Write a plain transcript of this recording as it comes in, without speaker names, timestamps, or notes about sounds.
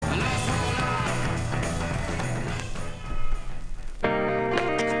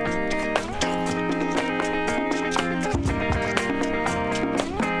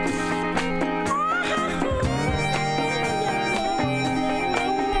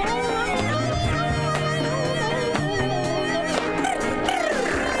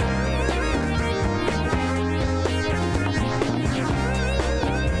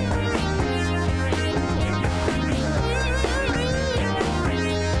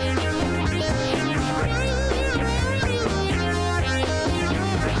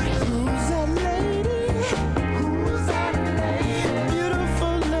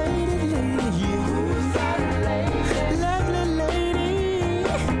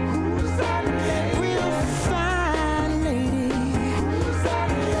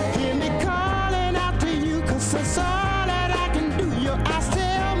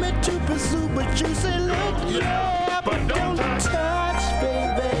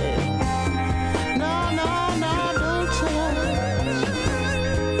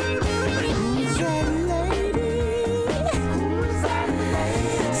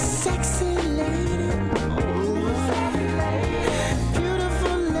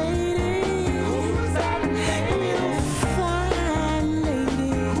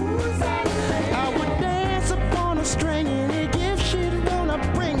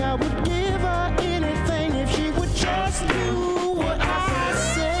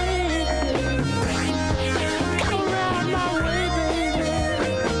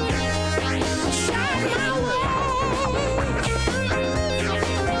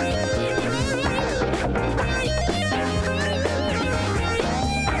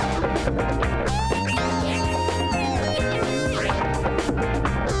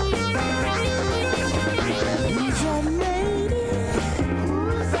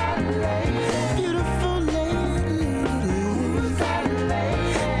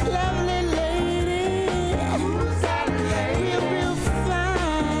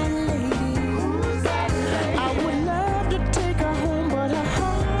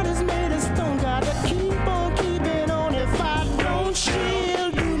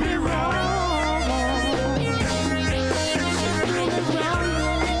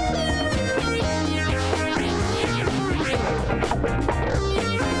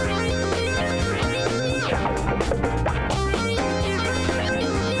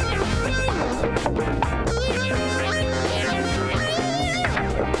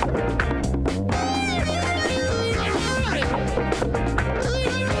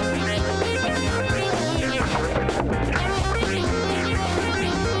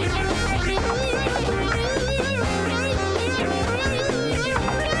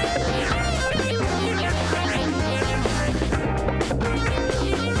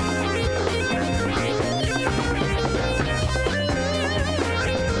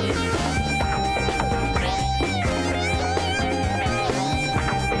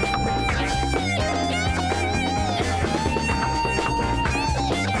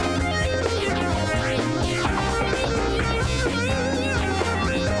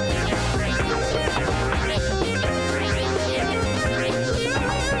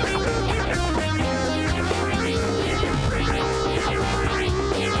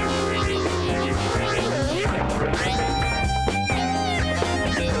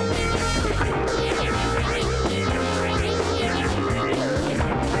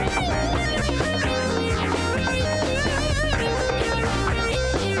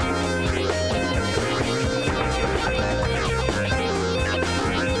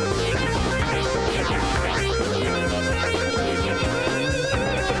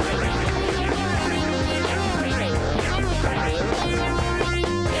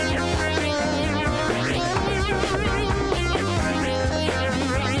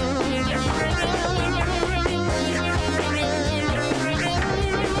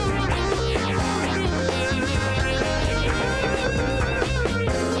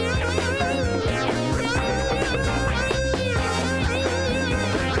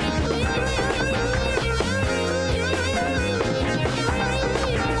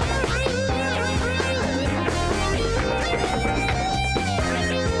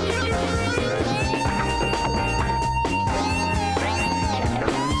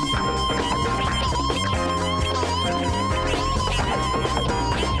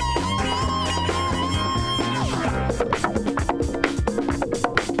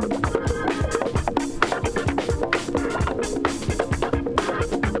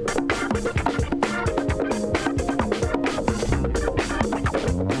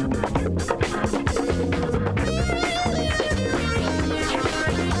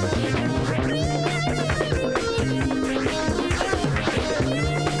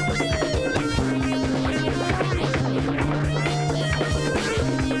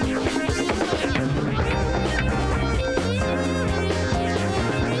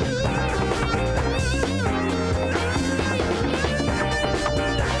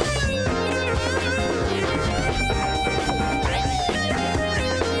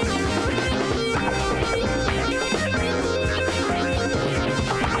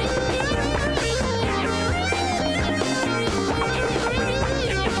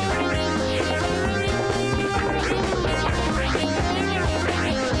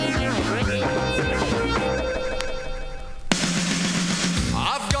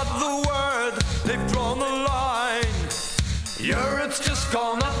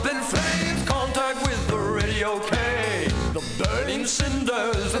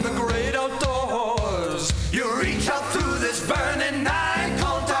cinders in the great outdoors. You reach out through this burning night,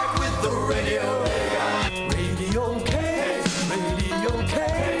 contact with the radio. Radio K, Radio K,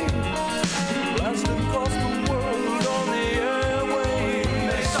 blasting across the world on the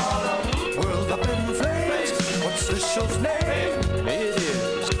airwaves. They saw the world up in flames. What's this show's name? It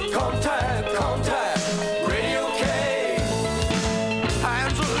is Contact, Contact, Radio K.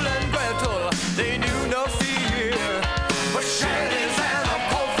 Hansel and Gretel, they knew no fear, but Shaggy's and the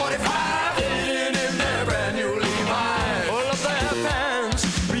Colt 45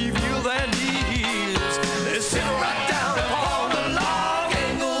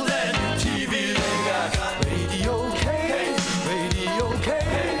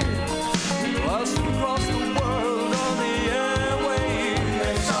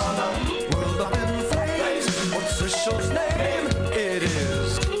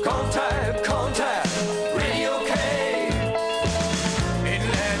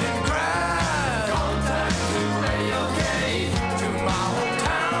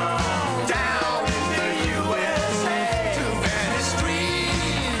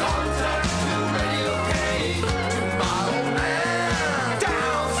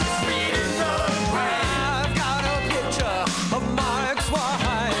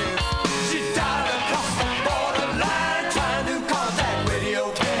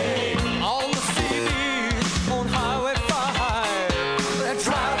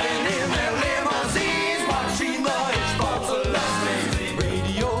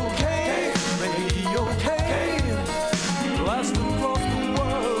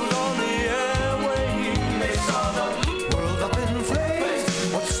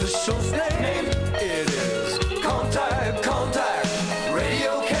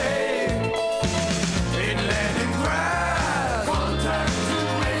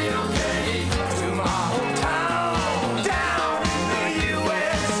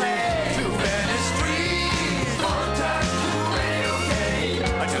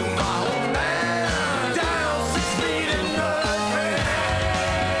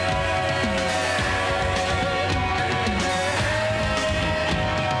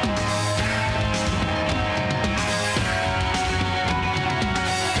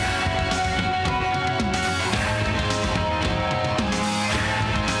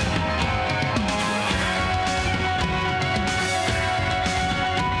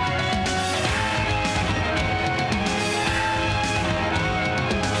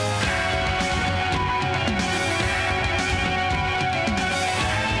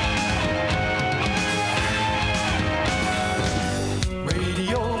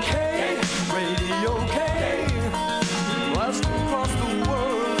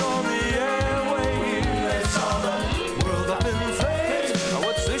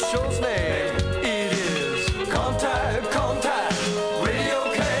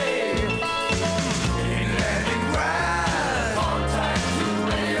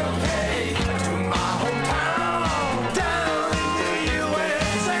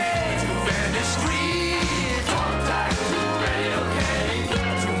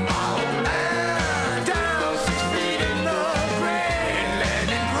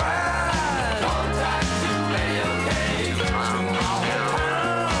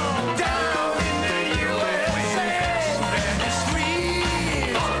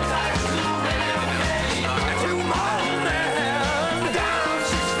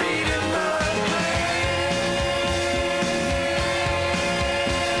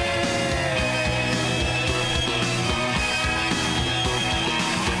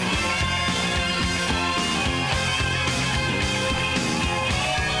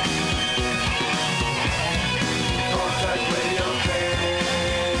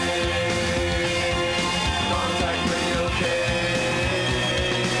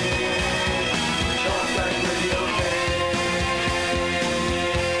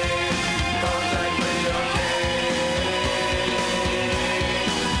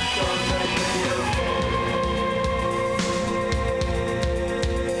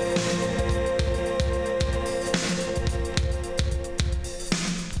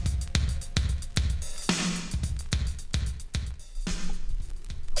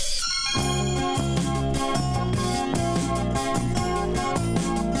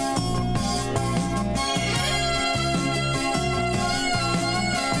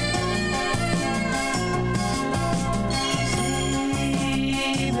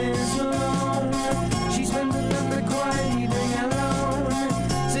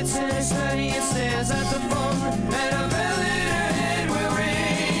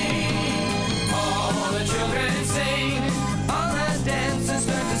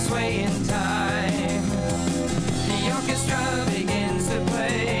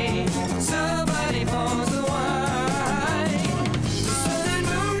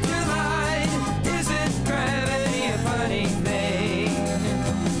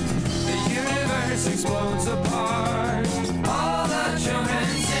 universe explodes apart. All the children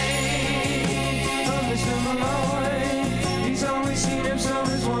sing of Mr. Malloy. He's always seen himself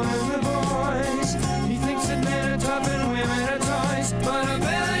as one of the boys. He thinks that men are tough and women are toys, but a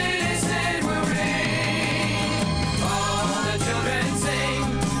bell in his head will ring. All the children sing,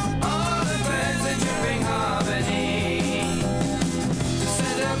 all the birds are chirping harmony. The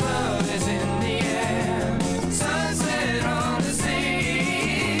scent of love is in the air, sunset on the sea.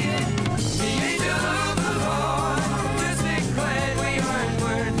 The angel of the Lord just declared we aren't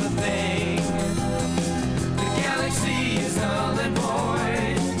worth a thing. The galaxy is null and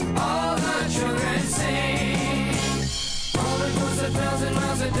void, all the children sing. Rolling across 1,000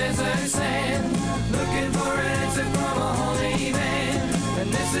 miles of desert sand, looking for an answer from a holy man. And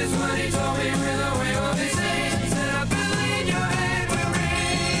this is what he told me with a wave of his hand. He said, a bell in your head will ring.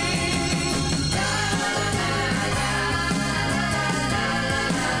 La la la la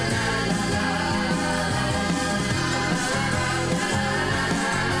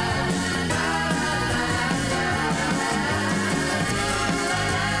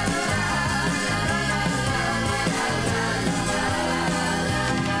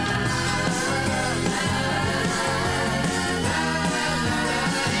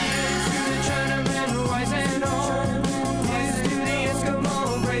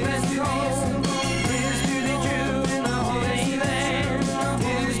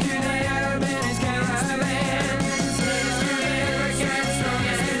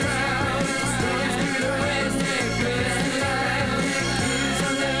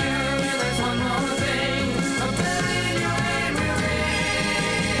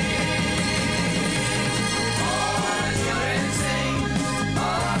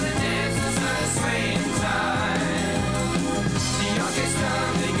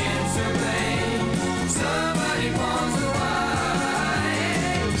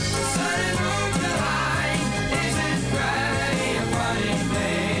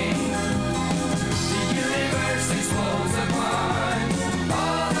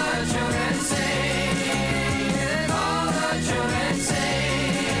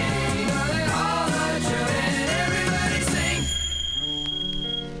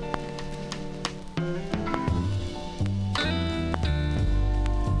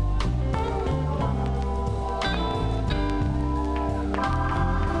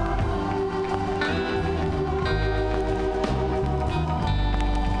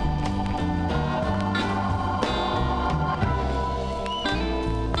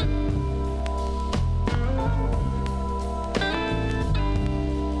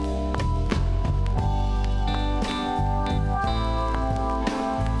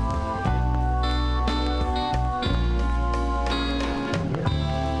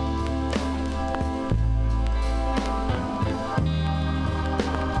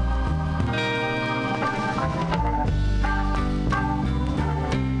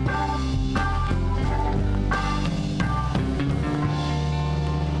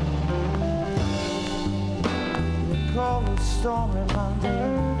stormy Monday,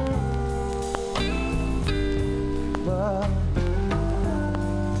 but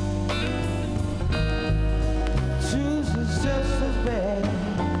Tuesday's just as bad.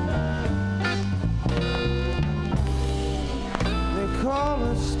 They call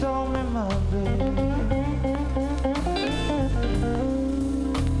it stormy Monday.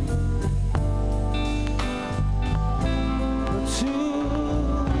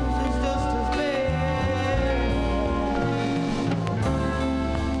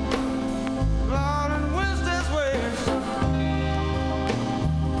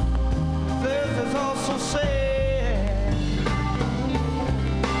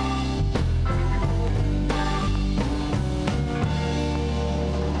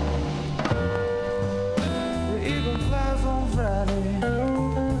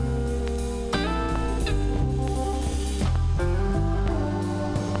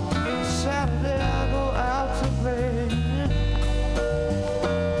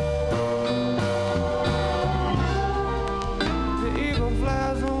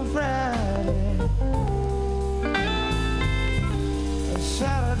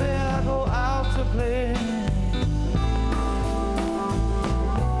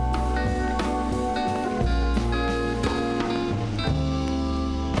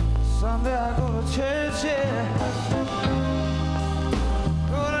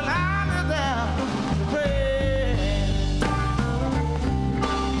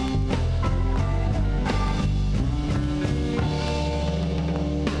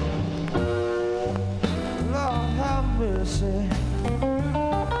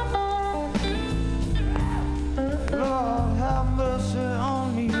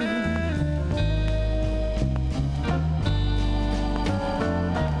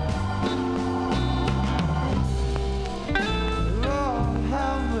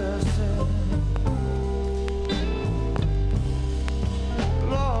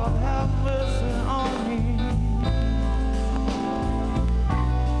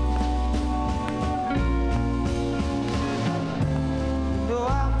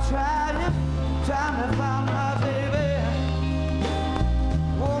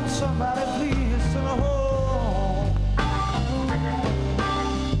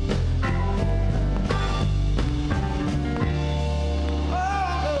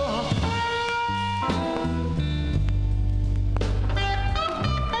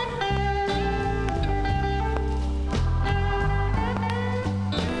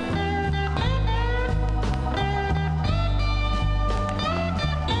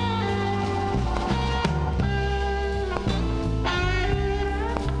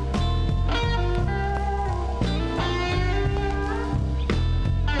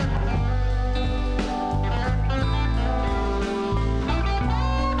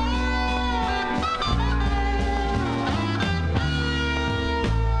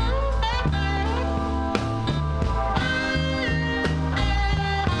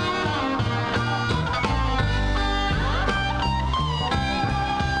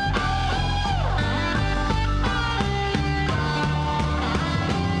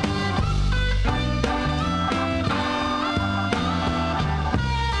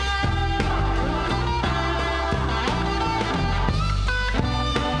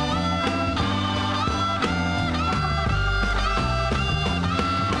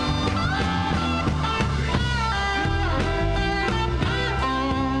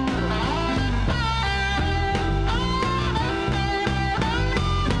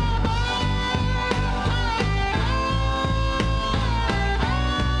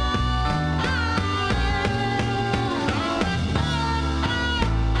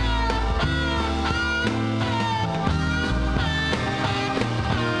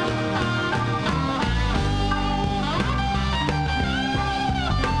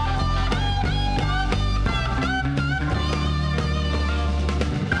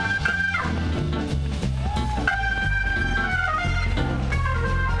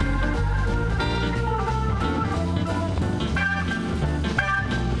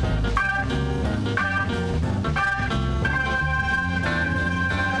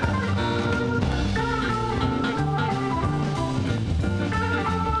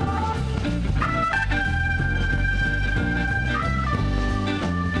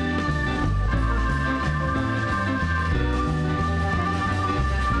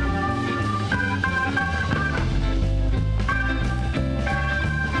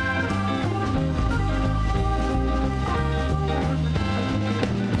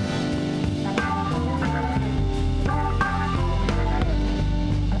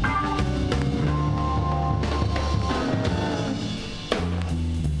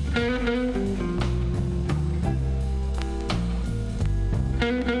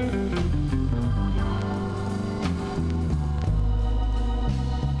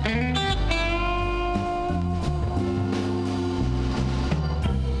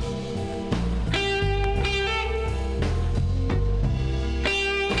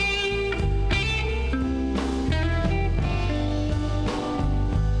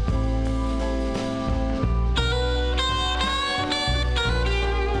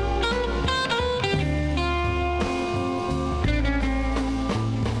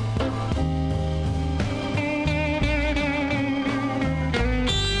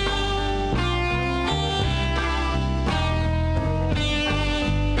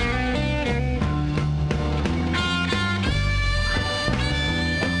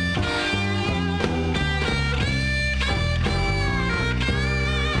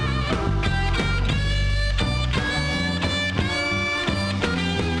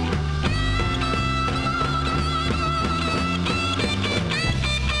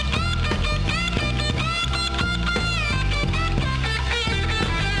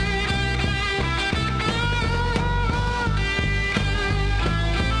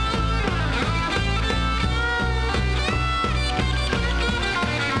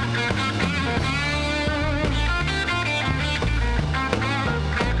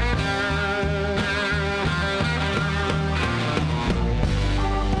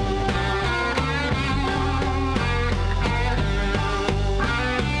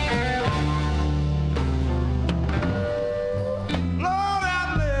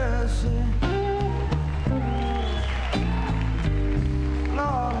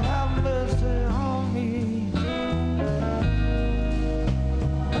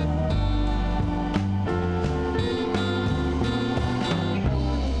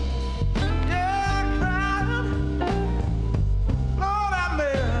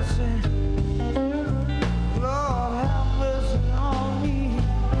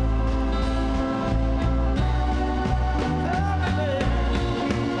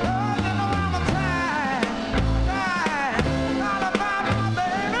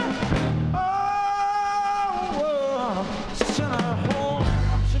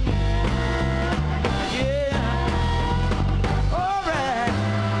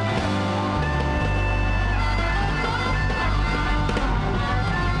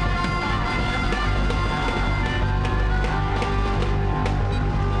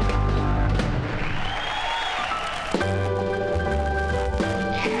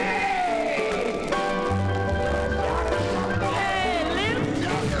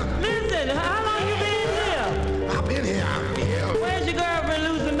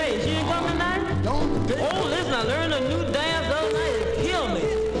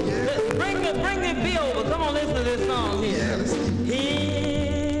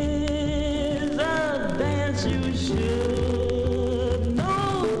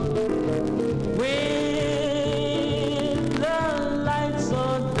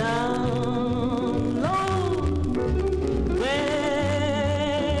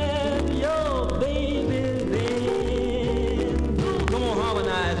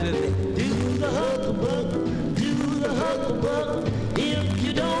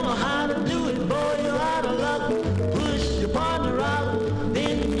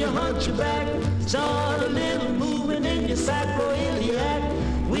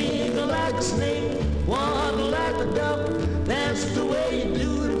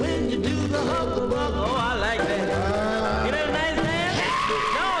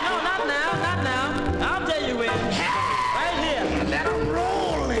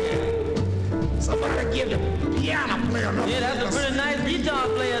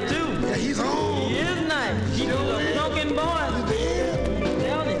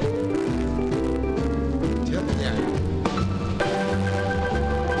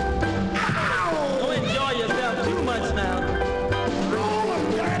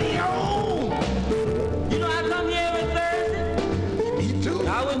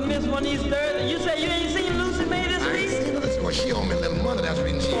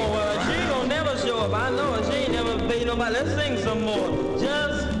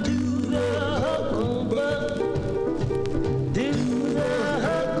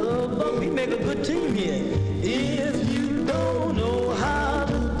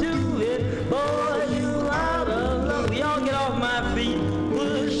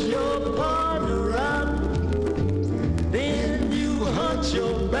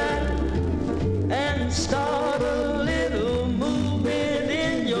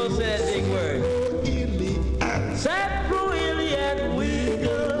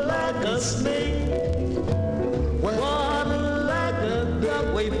 Wiggle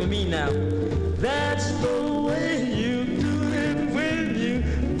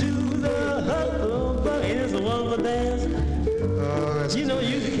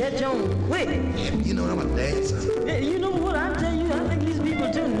catch on quick. Yeah, you know I'm a dancer. Yeah, you know what I tell you? I think these people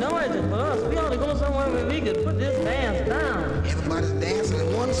are too noisy for us. We ought to go somewhere where we could put this dance down. Everybody's dancing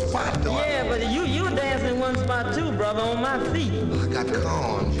in one spot, though. Yeah, but you're dancing in one spot too, brother, on my feet. I got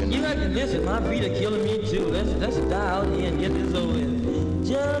corns, you know. You reckon, listen, my feet are killing me too. Let's die out here and get this over with.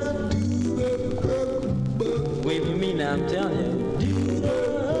 Just wait for me now, I'm telling you. Do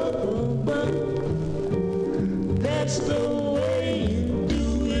the hucklebuck. That's the way you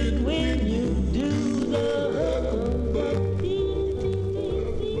do it when you do the hucklebuck.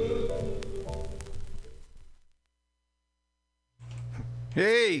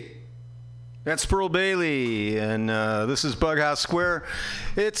 Hey, that's Pearl Bailey, and this is Bughouse Square.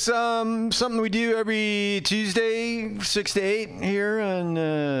 It's something we do every Tuesday, 6 to 8 here on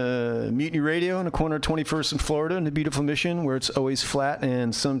Mutiny Radio in the corner of 21st and Florida in the beautiful Mission, where it's always flat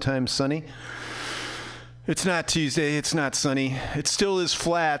and sometimes sunny. It's not Tuesday. It's not sunny. It still is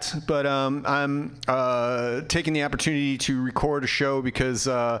flat, but I'm taking the opportunity to record a show because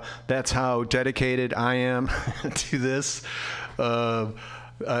that's how dedicated I am to this. Not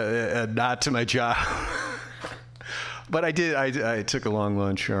to my job. But I took a long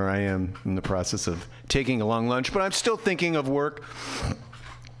lunch, or I am in the process of taking a long lunch, but I'm still thinking of work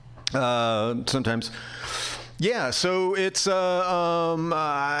sometimes. Yeah, so it's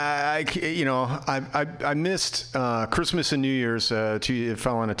I missed Christmas and New Year's. It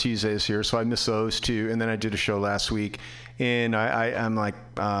fell on a Tuesday this year, so I missed those two. And then I did a show last week, and I'm like,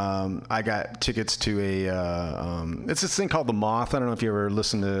 I got tickets to it's this thing called The Moth. I don't know if you ever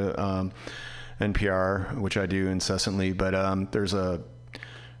listen to NPR, which I do incessantly, but there's a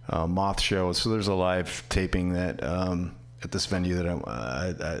Moth show. So there's a live taping that at this venue that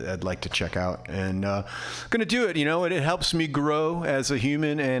I'd like to check out, and going to do it. You know, it helps me grow as a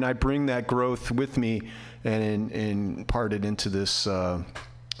human, and I bring that growth with me and impart it into this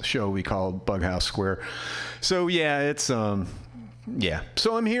show we call Bughouse Square. So yeah, it's yeah.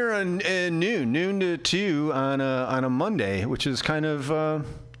 So I'm here on noon to 2 on a Monday, which is kind of I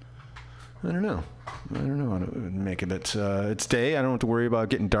don't know how to make it. It's day. I don't have to worry about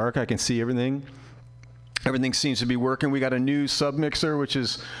getting dark. I can see everything. Everything seems to be working. We got a new submixer, which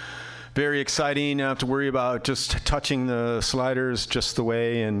is very exciting. I don't have to worry about just touching the sliders just the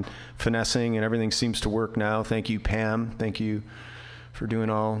way and finessing, and everything seems to work now. Thank you, Pam. Thank you for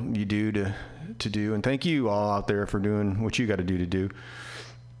doing all you do to do, and thank you all out there for doing what you got to do.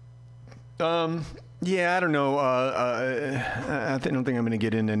 Yeah, I don't know. I don't think I'm going to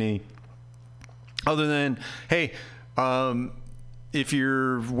get into any other than, hey, if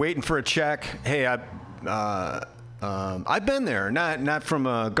you're waiting for a check, hey, I've been there, not from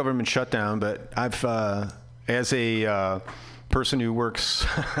a government shutdown, but I've as a person who works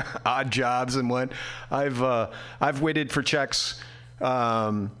odd jobs and what, I've waited for checks.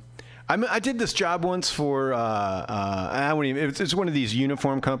 I did this job once for it's one of these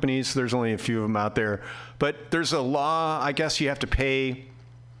uniform companies. There's only a few of them out there, but there's a law. I guess you have to pay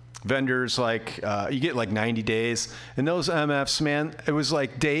vendors like you get like 90 days, and those MFs, man, it was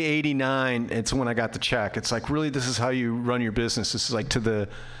like day 89. It's when I got the check. It's like, really, this is how you run your business. This is like to the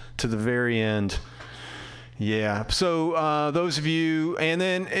very end. Yeah. So those of you, and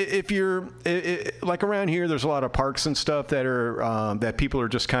then if you're like around here, there's a lot of parks and stuff that are that people are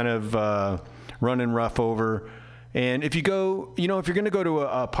just kind of running rough over. And if you go, if you're going to go to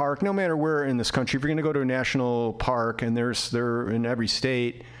a park, no matter where in this country, if you're going to go to a national park, and they're in every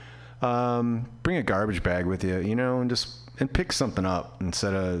state, bring a garbage bag with you, and pick something up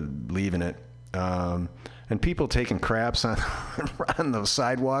instead of leaving it. And people taking craps on the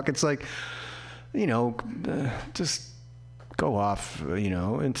sidewalk. It's like, just go off,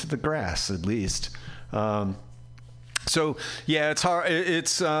 into the grass at least. So yeah, it's hard.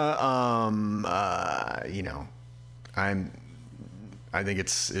 It's, I think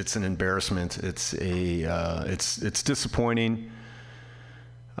it's an embarrassment. It's it's disappointing.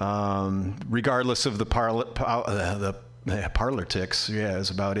 Regardless of the parlor ticks, yeah, is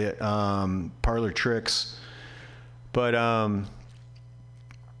about it. Parlor tricks, but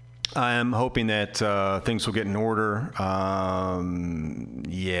I'm hoping that things will get in order.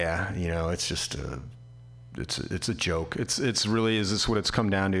 Yeah, it's just it's a joke. It's really, is this what it's come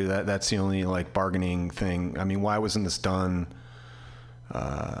down to? That's the only like bargaining thing. I mean, why wasn't this done?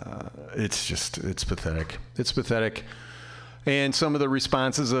 It's pathetic. It's pathetic. And some of the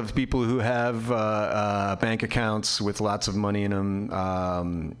responses of people who have bank accounts with lots of money in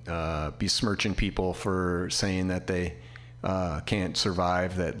them, besmirching people for saying that they can't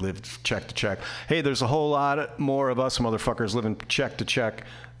survive, that live check to check. Hey, there's a whole lot more of us motherfuckers living check to check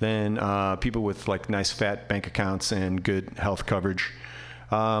than people with like nice fat bank accounts and good health coverage.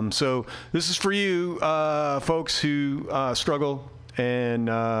 So this is for you folks who struggle, and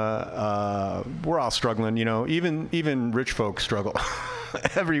we're all struggling. You know, even rich folks struggle.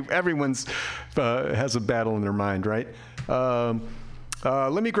 Everyone's has a battle in their mind, right?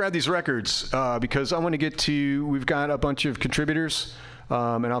 Let me grab these records because I want to get to. We've got a bunch of contributors,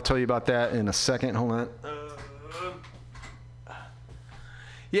 and I'll tell you about that in a second. Hold on.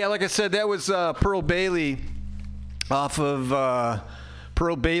 Yeah, like I said, that was Pearl Bailey off of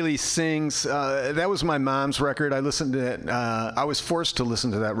Pearl Bailey Sings. That was my mom's record. I listened to it. I was forced to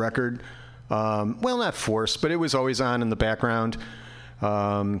listen to that record. Well, not forced, but it was always on in the background.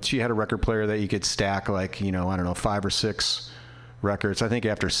 She had a record player that you could stack, like, you know, I don't know, 5 or 6 records. I think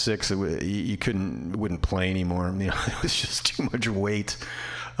after 6, it wouldn't play anymore. You know, it was just too much weight.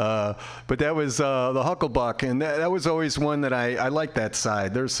 But that was the Hucklebuck, and that was always one that I liked that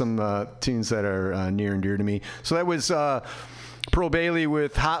side. There's some tunes that are near and dear to me. So that was Pearl Bailey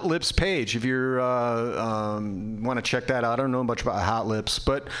with Hot Lips Page. If you want to check that out, I don't know much about Hot Lips,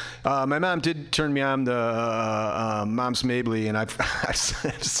 but my mom did turn me on to Moms Mabley, and I've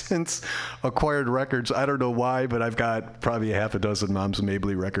since acquired records. I don't know why, but I've got probably half a dozen Moms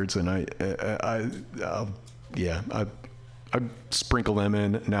Mabley records, and I sprinkle them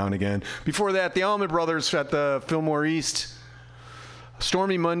in now and again. Before that, the Allman Brothers at the Fillmore East.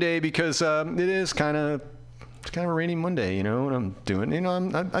 Stormy Monday, because it is kind of a rainy Monday, you know, and I'm doing, you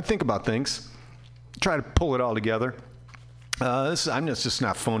know, I think about things, try to pull it all together. I'm just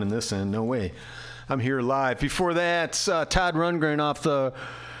not phoning this in, no way. I'm here live. Before that, Todd Rundgren off the,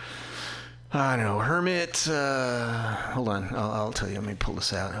 I don't know, Hermit. Hold on, I'll tell you. Let me pull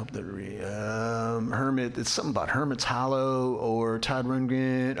this out. I hope that Hermit. It's something about Hermit's Hollow or Todd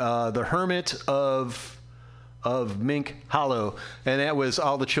Rundgren. The Hermit of Mink Hollow, and that was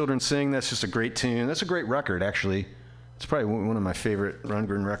All the Children Sing. That's just a great tune. That's a great record, actually. It's probably one of my favorite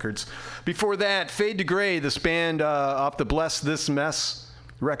Rundgren records. Before that, Fade to Gray, this band off the Bless This Mess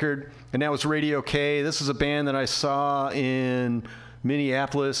record, and that was Radio K. This is a band that I saw in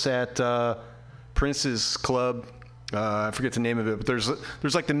Minneapolis at Prince's Club. I forget the name of it, but there's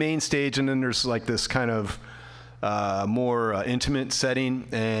like the main stage, and then there's like this kind of more intimate setting,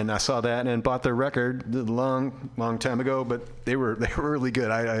 and I saw that and bought their record a long time ago. But they were really good.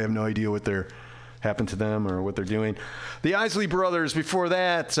 I have no idea what happened to them or what they're doing. The Isley Brothers. Before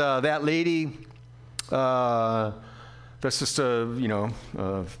that, That Lady. That's just an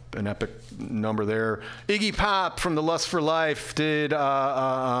epic number there. Iggy Pop from the Lust for Life did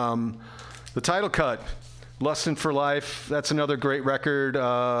the title cut, Lustin' for Life. That's another great record.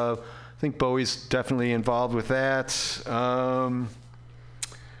 I think Bowie's definitely involved with that.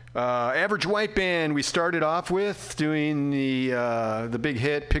 Average White Band, we started off with doing the big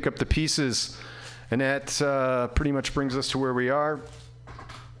hit, Pick Up the Pieces, and that pretty much brings us to where we are.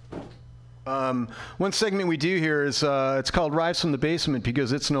 One segment we do here is it's called Rise from the Basement,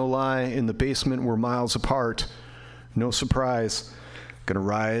 because it's no lie, in the basement we're miles apart. No surprise. Gonna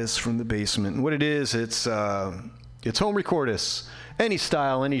rise from the basement. And what it is, it's home recordists. Any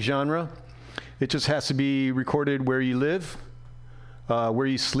style, any genre. It just has to be recorded where you live, where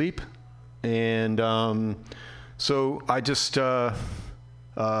you sleep. And so I just,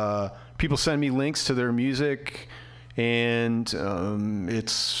 people send me links to their music, and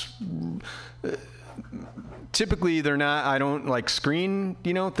it's typically I don't like screen,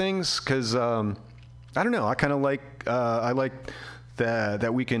 things, because I don't know, I kind of like, I like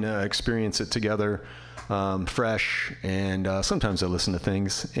that we can experience it together. Fresh, and sometimes I listen to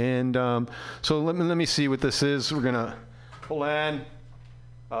things, and so let me see what this is. We're gonna hold on.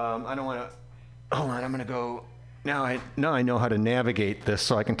 I don't want to hold on. I'm gonna go now. I know how to navigate this,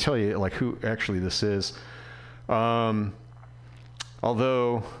 so I can tell you like who actually this is. Although,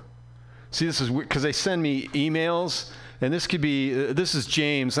 see, this is because they send me emails, and this could be this is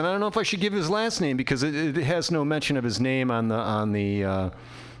James, and I don't know if I should give his last name because it has no mention of his name on the.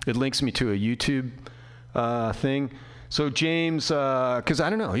 It links me to a YouTube thing. So James, because I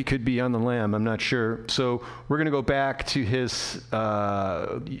don't know, he could be on the lam, I'm not sure. So we're going to go back to his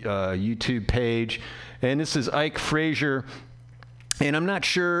YouTube page, and this is Ike Frazier, and I'm not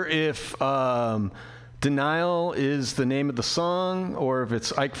sure if Denial is the name of the song or if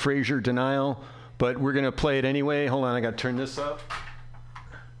it's Ike Frazier Denial, but we're going to play it anyway. Hold on, I got to turn this up.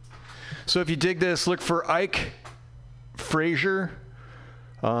 So if you dig this, look for Ike Frazier.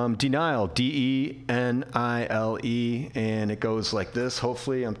 Denial, Denile, and it goes like this.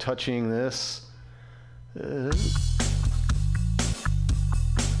 Hopefully I'm touching this. Well,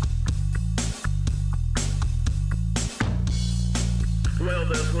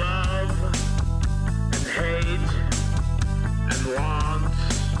 there's love and hate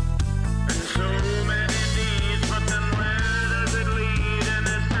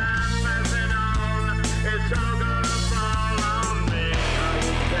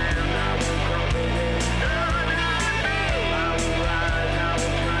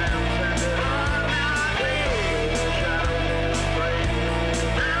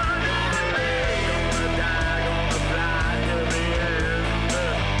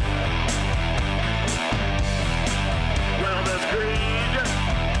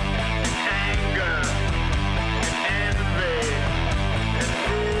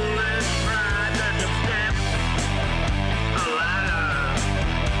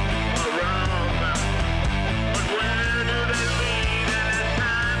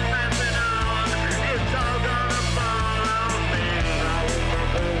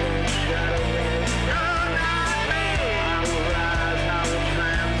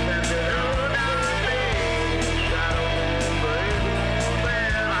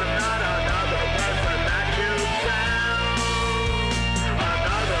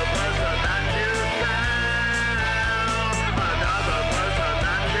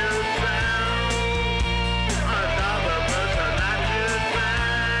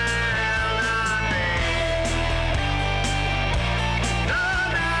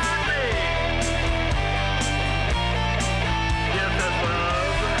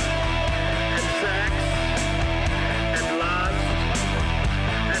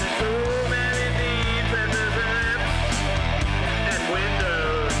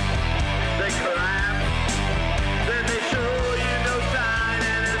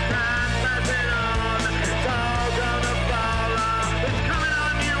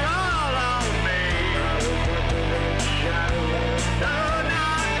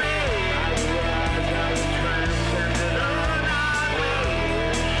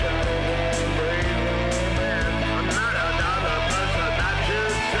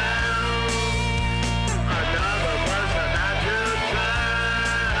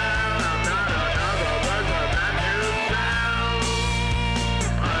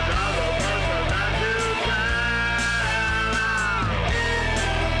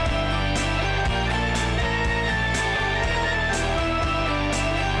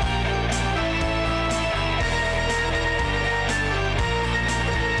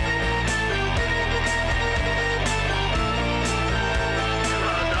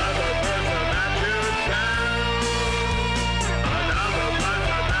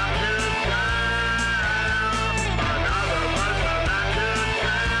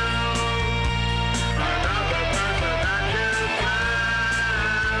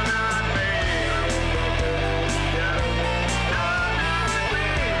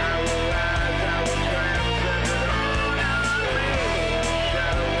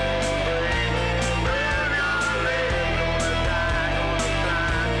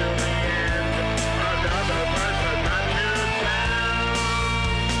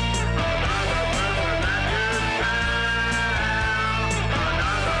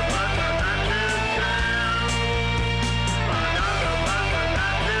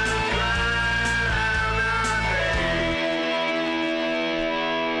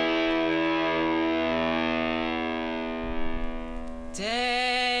Day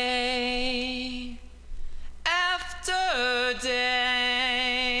after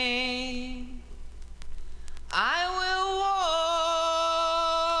day, I will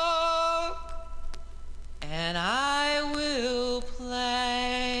walk and I will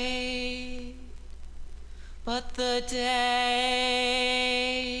play, but the day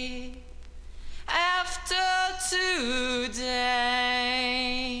after today,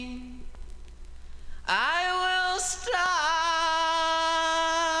 I will stop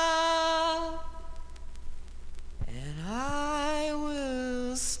and I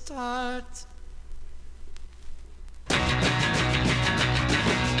will start.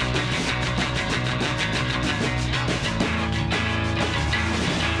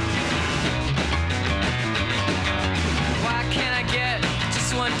 Why can't I get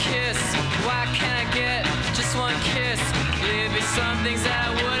just one kiss? Why can't I get just one kiss? There'd be some things that I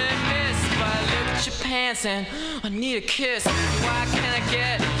wouldn't miss if I looked at your pants and I need a kiss. Why can't I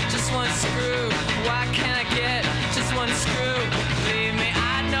get just one screw? Why can't I get just one screw? Believe me,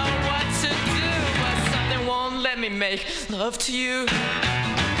 I know what to do, but something won't let me make love to you.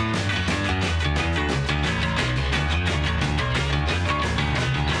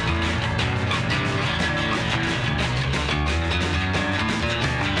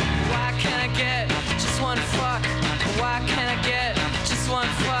 Why can't I get just one fuck? Why can't I get just one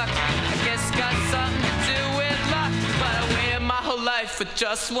fuck? I guess it's got something to do with luck, but I waited my whole life for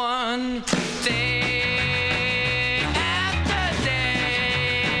just one day after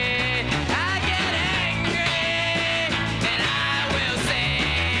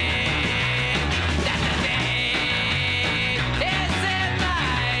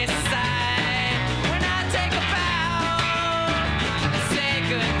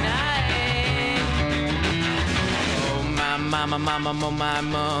my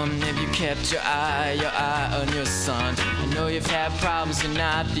mom. If you kept your eye on your son. I know you've had problems, you're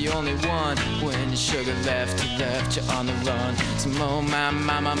not the only one. When your sugar left you on the run. So my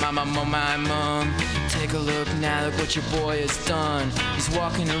mom. Take a look now, look what your boy has done. He's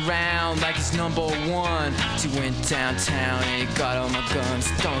walking around like he's number one. He went downtown and he got all my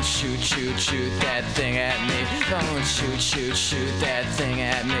guns. Don't shoot that thing at me. Don't shoot that thing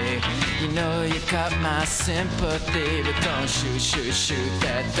at me. You know you got my sympathy, but don't shoot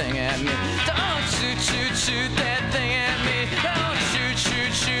that thing at me. Don't shoot that thing at me. Don't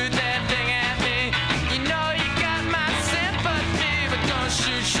shoot that thing at me. You know you got my sympathy, but don't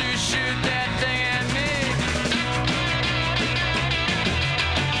shoot that thing at me.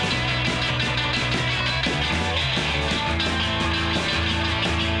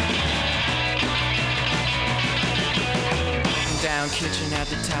 Down kitchen at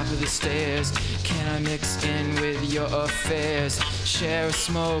the top of the stairs. Can I mix in with your affairs? Share a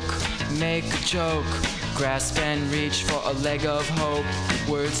smoke, make a joke. Grasp and reach for a leg of hope.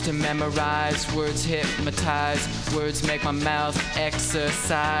 Words to memorize, words hypnotize. Words make my mouth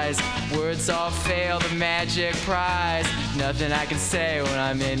exercise. Words all fail the magic prize. Nothing I can say when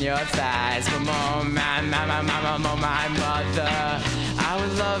I'm in your thighs. But my mother, I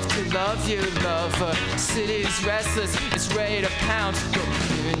would love to love you, lover. City's restless, it's ready to pounce. Go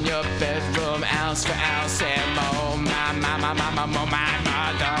in your bedroom, ounce for ounce. And my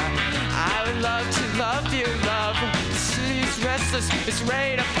mother, I would love to love you, lover. City's restless, it's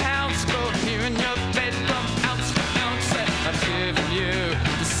ready to pounce. Go here in your bedroom, ounce for ounce. I'm giving you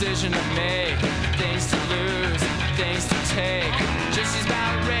decision to make, things to lose, things to take. Just she's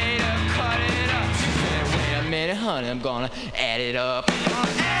about ready to cut it up. Wait a minute, honey, I'm gonna add it up.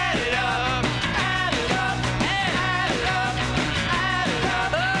 Add it up. Add it up. Add it up. Add it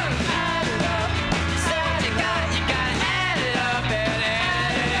up. Add it up. So you gotta add it up and add it up.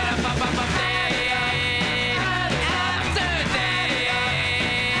 Day after day,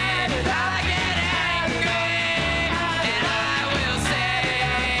 I get angry, and I will say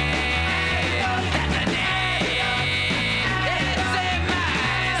that the day is in my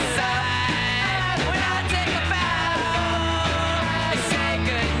side. When I take a bow and say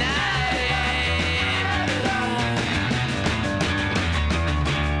goodnight.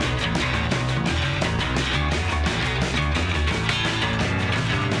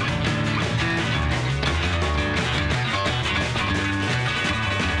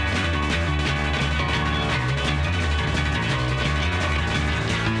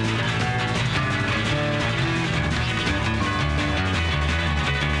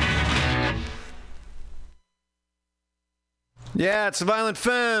 Yeah, it's the Violent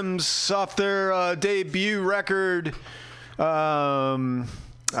Femmes off their debut record. I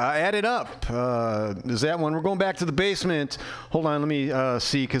added up. Is that one? We're going back to the basement. Hold on, let me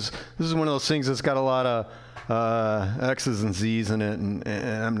see, because this is one of those things that's got a lot of X's and Z's in it,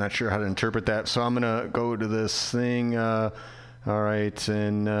 and I'm not sure how to interpret that. So I'm going to go to this thing. All right,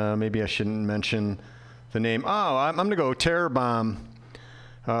 and maybe I shouldn't mention the name. Oh, I'm going to go Terror Bomb,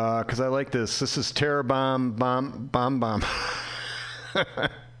 because I like this. This is Terror Bomb.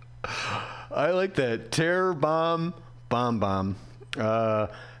 I like that. Terror Bomb. And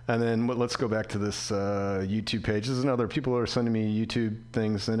then let's go back to this YouTube page. This is another. People are sending me YouTube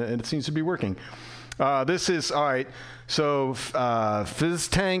things, and it seems to be working. This is, all right. So Fizz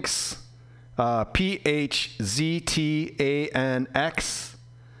Tanks, PHZTANX,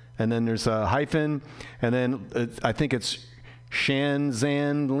 and then there's a hyphen, and then I think it's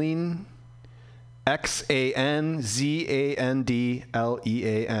Shanzandlean.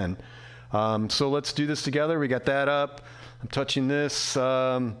 XANZANDLEAN. So let's do this together. We got that up. I'm touching this.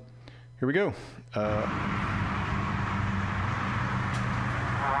 Here we go.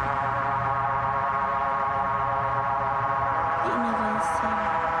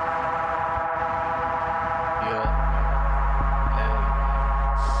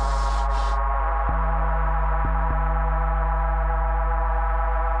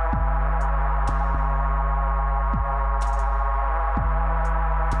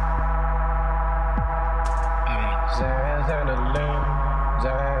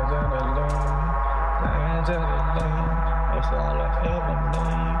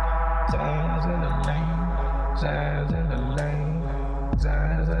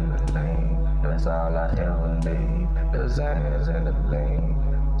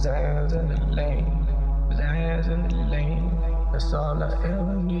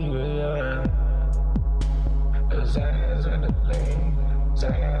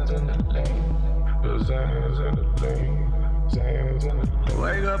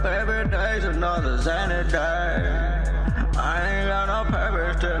 Wake up every day's another zany day. I ain't got no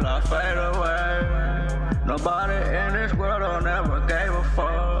purpose till I fade away. Nobody in this world don't ever gave a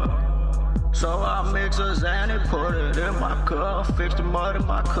fuck. So I mix a Xanny, put it in my cup, fix the mud in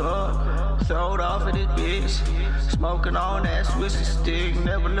my cup, throw it off of this bitch, smoking on that Swishy stick,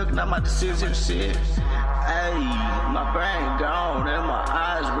 never looking at my decisions shit. Ayy, my brain gone and my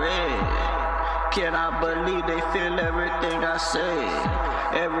eyes red. Can I believe they feel everything I said?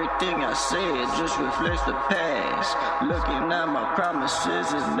 Everything I said just reflects the past. Looking at my promises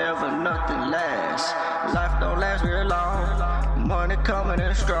is never nothing lasts. Life don't last very long. Money coming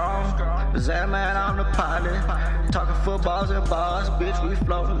in strong. Zan-Man, I'm the pilot. Talking footballs and bars. Bitch, we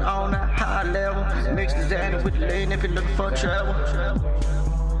floating on that high level. Mix the Xanny with the lean if you're looking for trouble.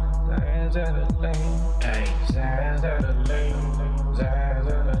 Zans and the lean. Hey, Zans and the lean. Zans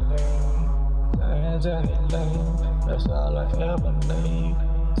and the lean. Zans and the lean. That's all I ever need.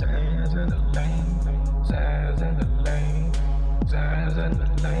 Zans and the lean. Zans and the lean. Zans and the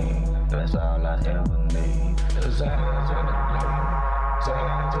lean. That's all I ever need. The Zans and the lean.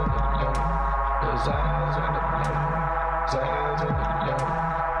 Zans and the lean. The Zans and the lean. Zans and the lean.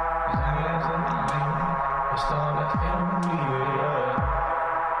 Zans and the lean. That's all I ever need.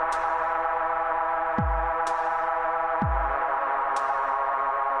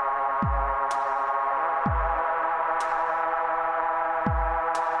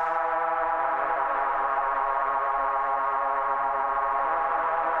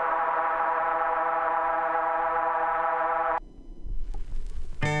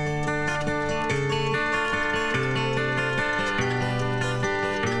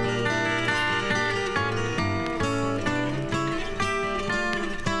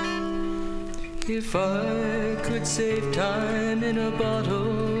 If I could save time in a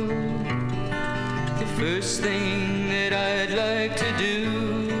bottle, the first thing that I'd like to do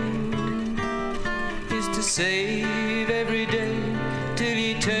is to save every day till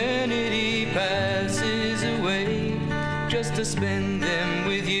eternity passes away, just to spend them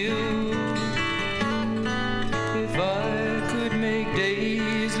with you. If I could make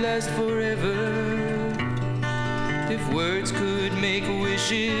days last forever, if words could make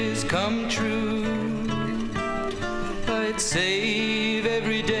wishes come true, I'd save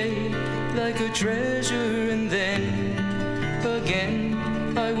every day like a treasure, and then again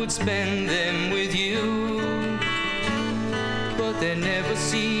I would spend them with you. But there never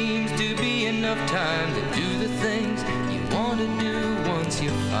seems to be enough time to do the things you want to do once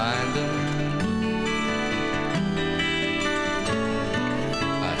you find them.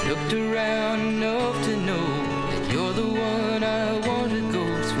 I've looked around enough to know that you're the one I want to go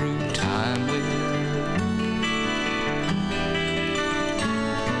through time with.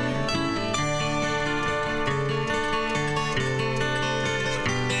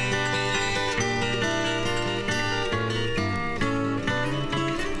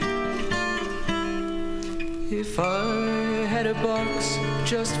 If I had a box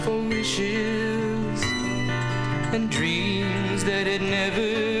just for wishes and dreams that had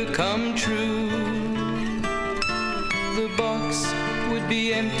never come true, the box would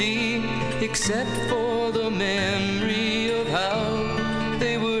be empty except for the memory of how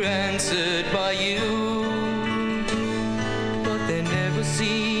they were answered by you. But there never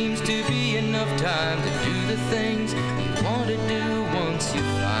seems to be enough time to do the things you want to do once you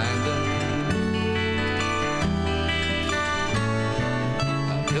find them.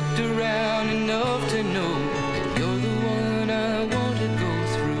 Looked around enough to know that you're the one I want to go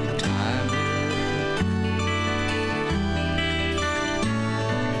through time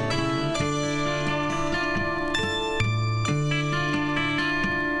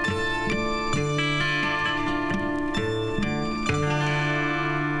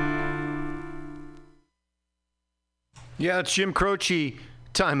Yeah, it's Jim Croce,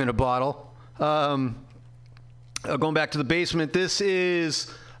 Time in a Bottle. Going back to the basement, this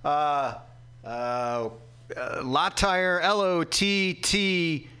is Lottire, Lotttyre,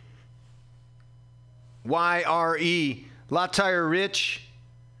 Lottire Rich.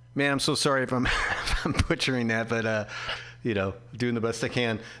 Man, I'm so sorry if I'm, if I'm butchering that, but, doing the best I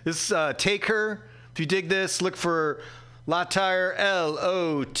can. This is Take Her. If you dig this, look for Lottire,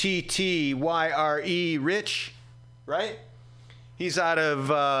 Lotttyre Rich, right? He's out of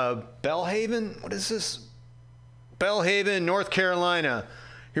Belhaven. What is this? Belhaven, North Carolina.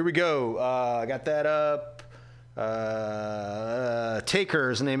 Here we go. I got that up. Take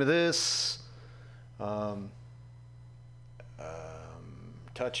Her is the name of this.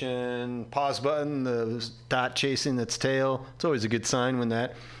 Touching pause button, the dot chasing its tail. It's always a good sign when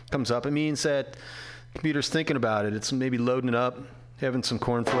that comes up. It means that Computer's thinking about it. It's maybe loading it up, having some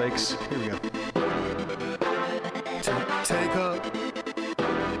cornflakes. Here we go. Take up.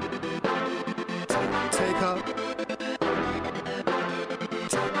 Take up.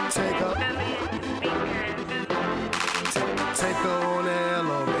 Take up. Take her on the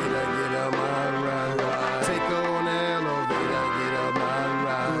elevator, get up my ride. Take her on the elevator, get up my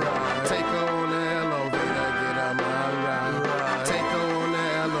ride. Take her on the elevator, get up my ride. Take her on the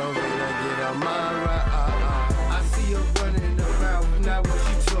elevator, get up my ride. I see her running around, not what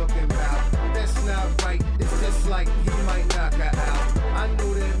she talking about. That's not right, it's just like he might knock her out. I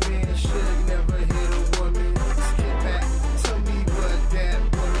know that man should never hit a woman. Skip back, tell me what that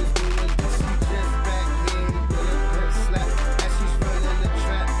woman's doing. Did she just backhand with a grip slap as she's running the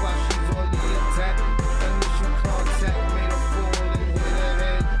track while she's on the attack? Initial contact made her fall and hit her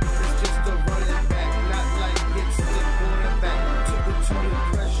head. It's just a running back, not like it's the quarterback. Took her to the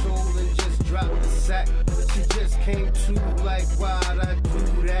threshold and just dropped the sack. She just came to like, why'd I do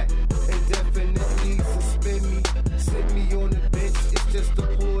that? And definitely suspend me, sit me on the bench. It's just a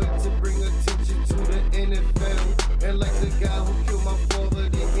ploy to bring attention to the NFL. And like the guy who killed my father,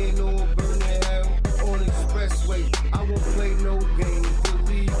 they ain't no burning hell on expressway. I won't play no games. The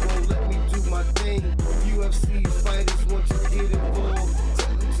league won't let me do my thing. UFC fighters want to get involved.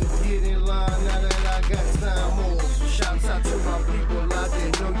 Tell them to get in line now that I got time off. Shouts out to my people out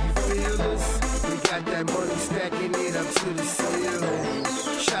there, know you feel us. We got that money stacking it up to the ceiling.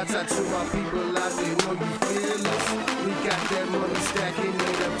 Shouts out to my people out there, know you feel us. We got that money stacking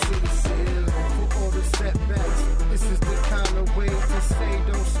it up to the ceiling. For all the setbacks, this is the kind of way to say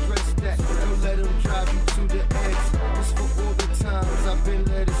don't stress that. Don't let them drive you to the edge. It's for all the times I've been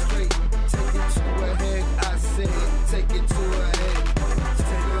led astray. Take it to a head, I said, take it to a head.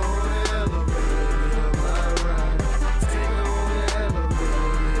 Take her on the elevator, get on my ride. Take her on the elevator,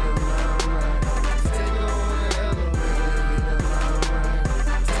 get on my ride. Take her on the elevator, get on my ride.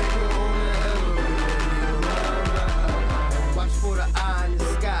 Take her on the elevator, get on my ride. Watch for the eye in the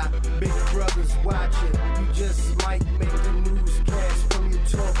sky, big brothers watching. You just might make the newscast from your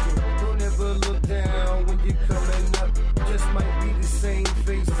talking. Don't ever look down when you're coming up. Just might be the same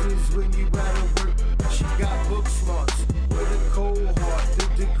faces when you out of work. She got book smarts with a cold heart. The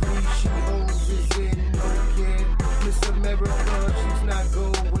degree she holds is in no care. Miss America, she's not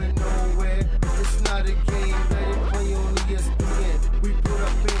going nowhere. It's not a game, let it play on ESPN. We put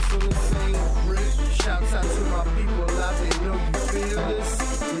our pants on the same brick. Shouts out to my people out there, know you feel this.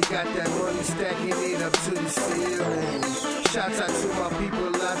 We got that money stacking it up to the ceiling. Shouts out to my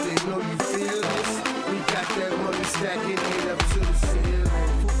people out there, know you feel this. We got that money stacking it up to the ceiling.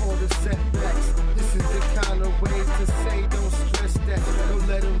 For all the setbacks, this is the kind of way to say don't stress that. Don't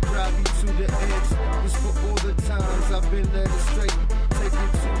let them drive you to the edge. It's for all the times I've been led astray. Take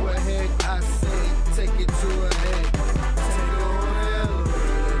it to a head, I say, take it to a head. Take her on the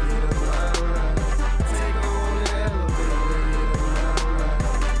elevator, get on my ride. Take her on the elevator, get on my ride.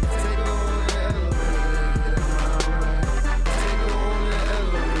 Take her on the elevator, get on my ride. Take her on the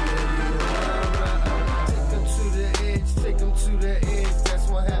elevator, get on my ride. Take them to the edge, take them to the edge. That's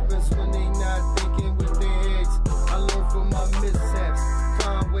what happens when they not thinking with their heads. I learn from my mishaps,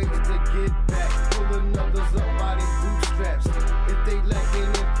 find ways to get back. Pulling others up by their bootstraps. If they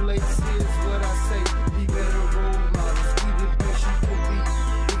lacking in place, here's what I say. Be better role models, be the best you can be.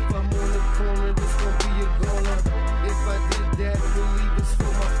 If I'm on the corner, this gon' be a goner. If I did that, believe it's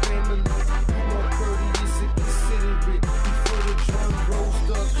for my family. Be more courteous and considerate before the drum rolls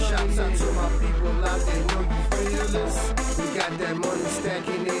start coming. Shouts out to my people out there, know you feel us. We got that money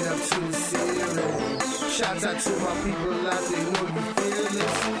stacking it up to the ceiling. Shouts out to my people out there, know you feel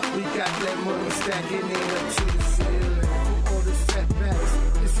us. We got that money stacking it up to the ceiling. For all the setbacks,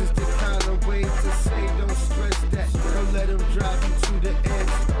 this is the kind of way to say don't stress that. Don't let them drive you to the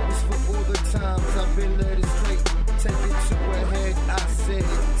edge. It's for all the times I've been led astray. Take it to a head, I said,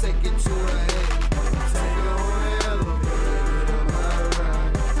 take it to a head. Take her on the elevator, get on my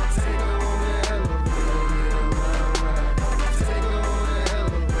ride. Take her on the elevator, get on my ride. Take her on the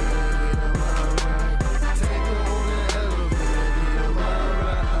elevator, get on my ride. Take her on the elevator, get on my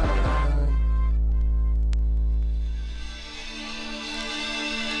ride.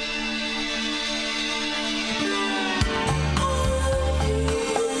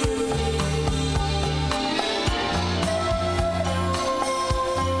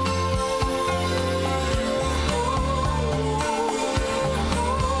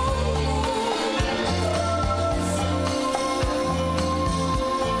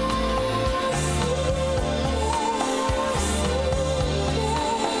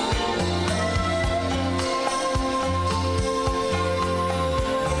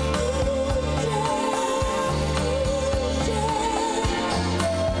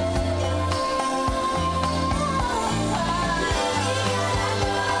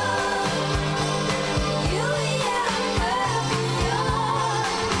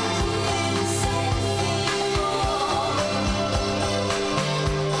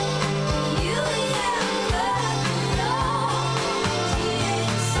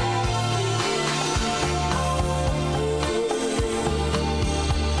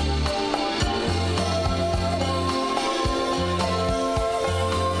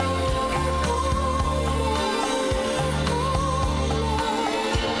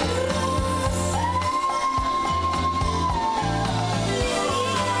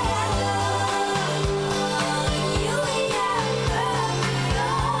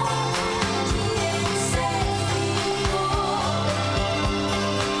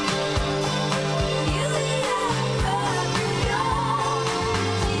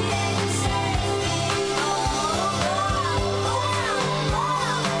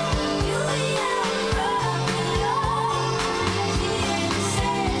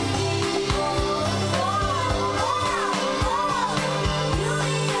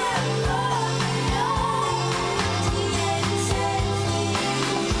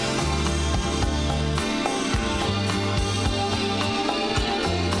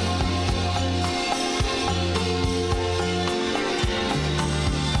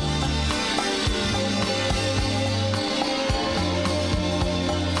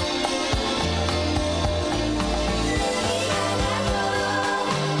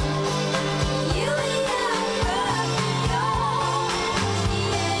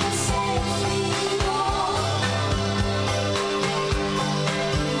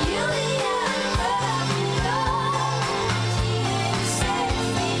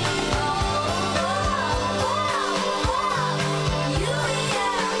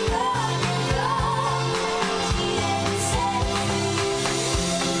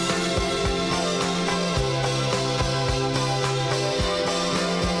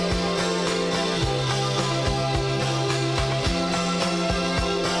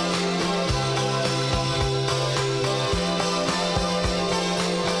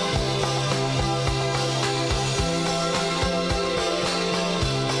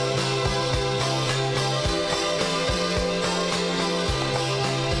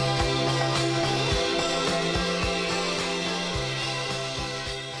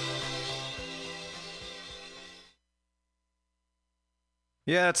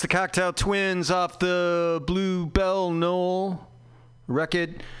 Yeah, it's the Cocktail Twins off the Blue Bell Knoll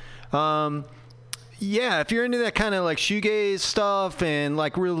record. Yeah, if you're into that kind of like shoegaze stuff and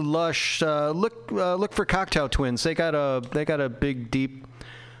like really lush, look for Cocktail Twins. They got a big, deep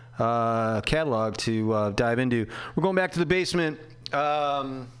catalog to dive into. We're going back to the basement.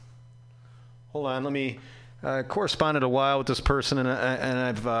 Hold on, let me. I corresponded a while with this person, and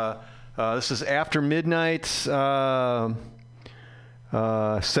I've. This is After Midnight.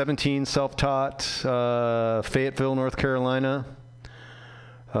 17, self-taught, Fayetteville, North Carolina.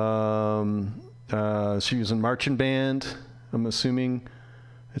 She was in marching band. I'm assuming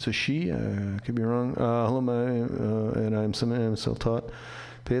it's a she. I could be wrong. Hello, and I'm self-taught.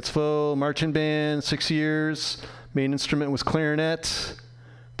 Fayetteville, marching band, 6 years. Main instrument was clarinet.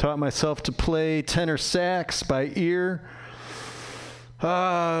 Taught myself to play tenor sax by ear.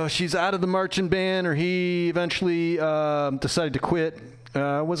 She's out of the marching band, or he eventually decided to quit.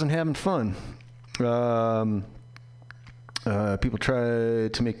 Wasn't having fun. People try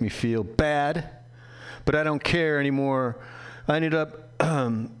to make me feel bad, but I don't care anymore. I ended up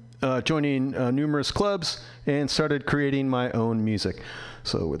joining numerous clubs and started creating my own music.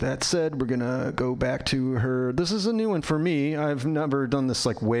 So with that said, we're going to go back to her. This is a new one for me. I've never done this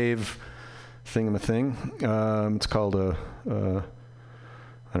like wave thing. It's called a...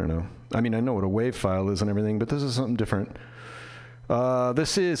 I don't know. I mean, I know what a wave file is and everything, but this is something different.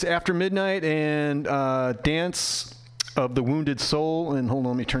 This is After Midnight and Dance of the Wounded Soul. And hold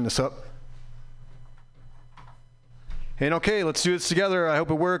on, let me turn this up. And okay, let's do this together. I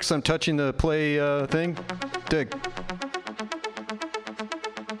hope it works. I'm touching the play thing. Dig.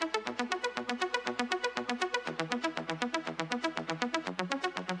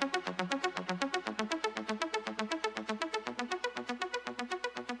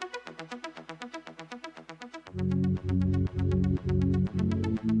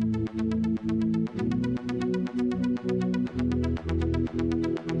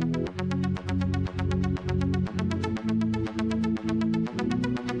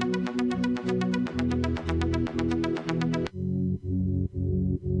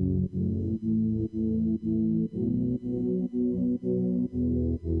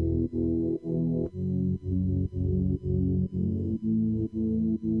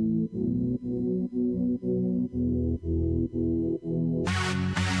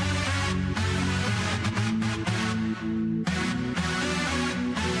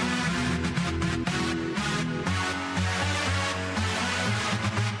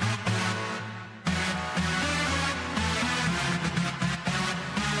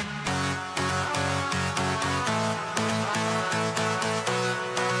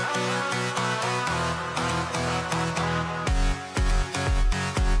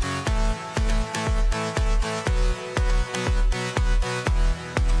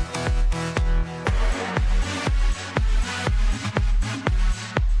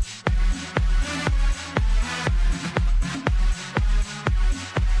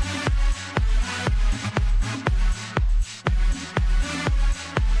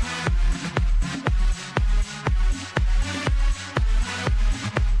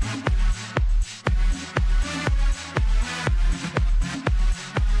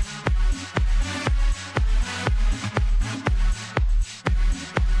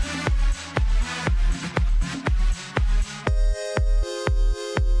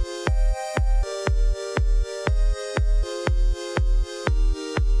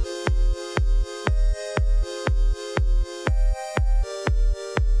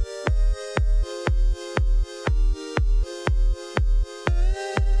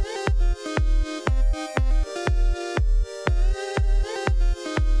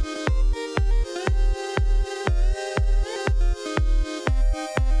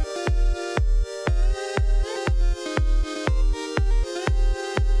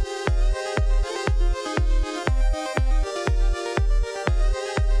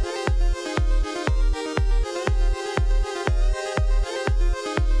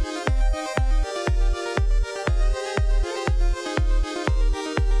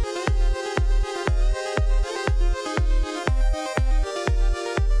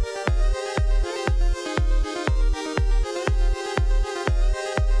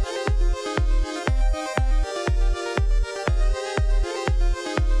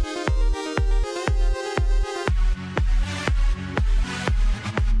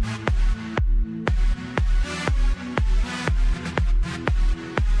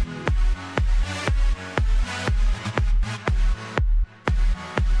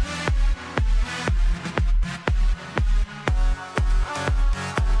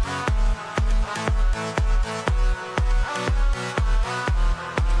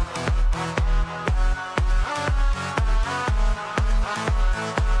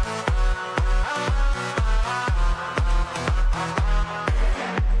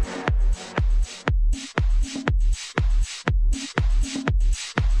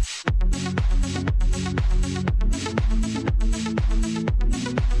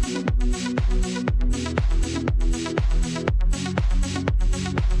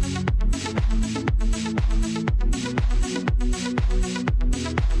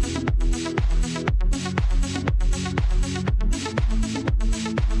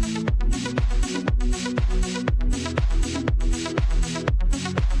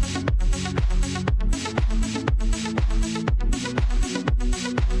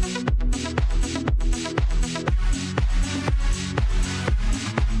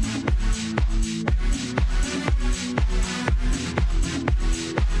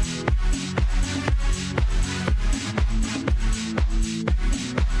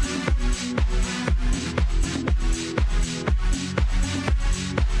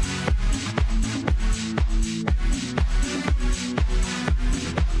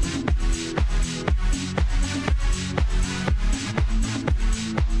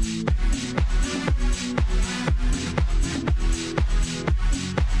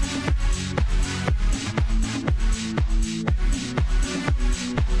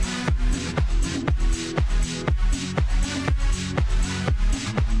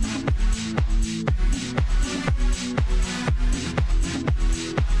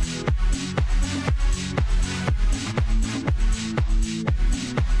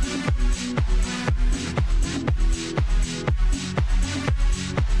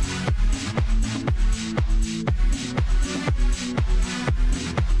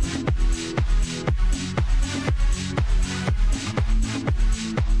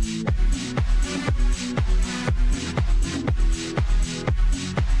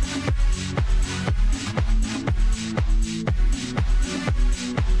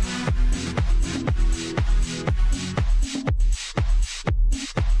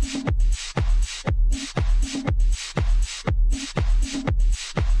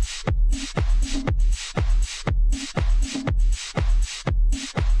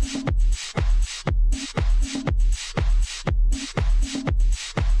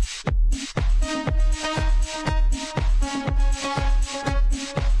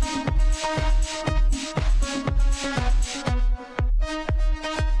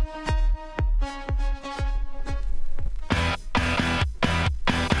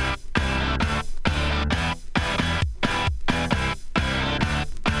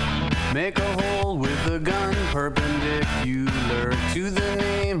 perpendicular to the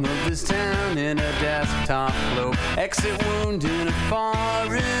name of this town in a desktop globe. Exit wound in a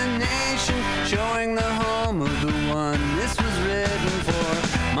foreign nation, showing the home of the one this was written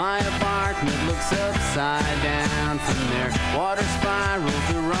for. My apartment looks upside down from there. Water spirals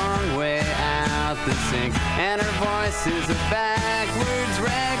the wrong way out the sink, and her voice is a backwards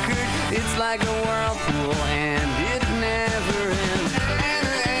record. It's like a whirlpool and it never ends. And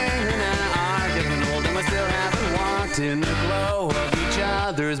I are getting old and we still haven't walked in the glow of each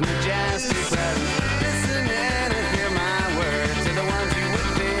other's majestic presence. Listen and hear my words, to the ones you would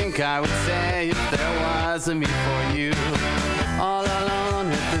think I would say if there was a me for you. All alone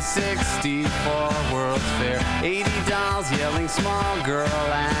at the 64 World's Fair, 80 dolls yelling small girl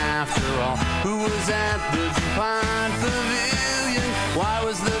after all. Who was at the DuPont Pavilion? Why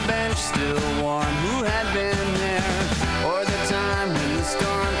was the bench still warm? Who had been there? Or the time when the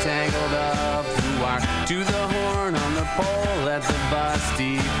storm tangled up the wire to the horn on the pole at the bus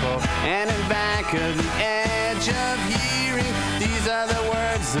depot. And in back of the edge of hearing, these are the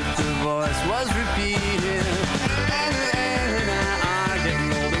words that the voice was repeating.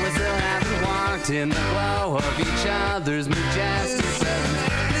 In the glow of each other's majestic presence.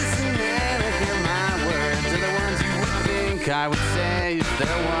 Listen and hear my words, are the ones you would think I would say if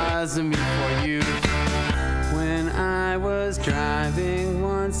there was a me for you. When I was driving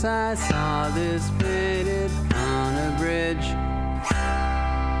once, I saw this painted on a bridge.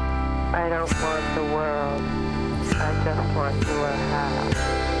 I don't want the world, I just want your house.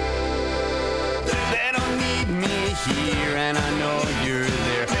 They don't need me here, and I know you're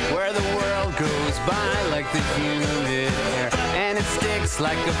there, where the world goes by like the humid air, and it sticks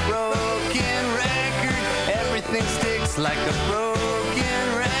like a broken record. Everything sticks like a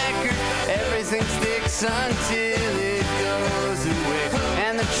broken record. Everything sticks until it goes away,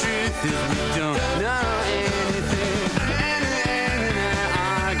 and the truth is we don't know anything. And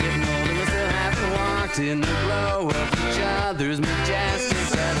I are getting old and we still haven't walked in the glow of each other's majestic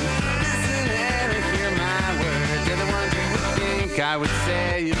presence. I would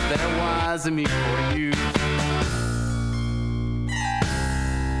say if there was a me for you.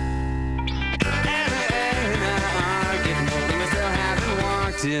 And I are getting old and we still haven't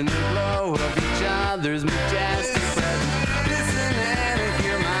walked in the glow of each other's majestic presence. Listen and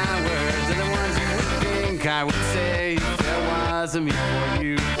hear my words, are the ones you would think I would say if there was a me for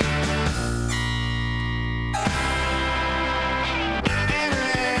you.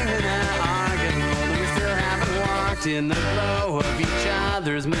 In the glow of each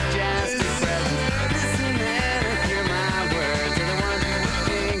other's majestic presence. Listen and hear my words, are the ones you would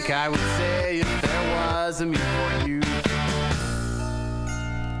think I would say if there was a me for you.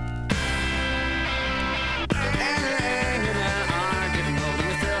 And I are getting old and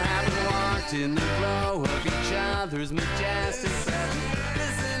we still haven't walked in the glow of each other's majestic presence.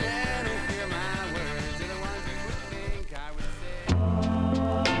 Listen and hear my words, are the ones you would think I would say.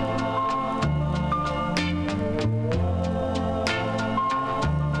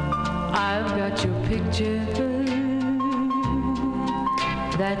 I've got your picture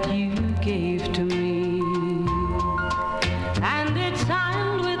that you gave to me, and it's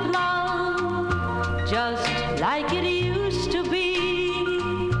signed with love, just like it used to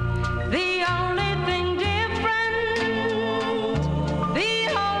be. The only thing different, the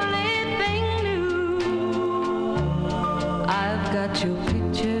only thing new. I've got your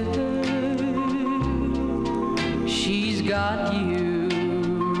picture, she's got you.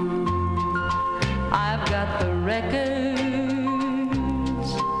 I've got the records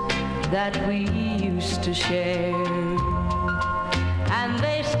that we used to share, and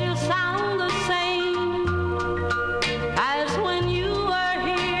they still sound the same as when you were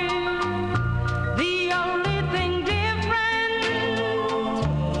here. The only thing different,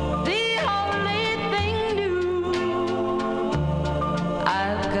 the only thing new.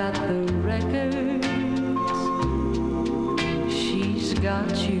 I've got the records, she's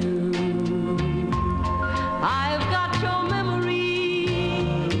got you. I've got your memory,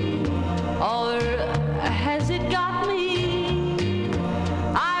 or has it got me?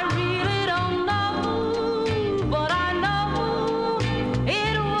 I really don't know, but I know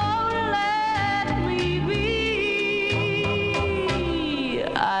it won't let me be.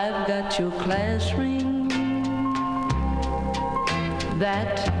 I've got your class ring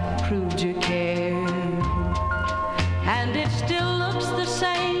that proved you care, and it still looks the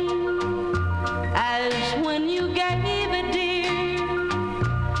same as when you gave it, dear.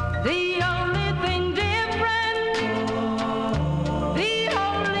 The only thing different, the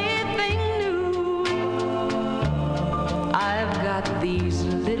only thing new. I've got these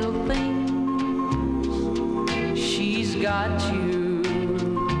little things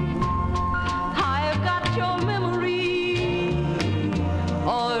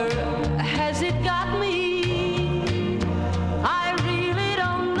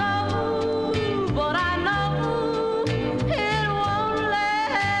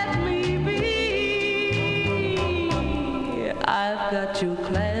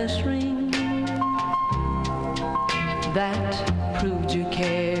that proved you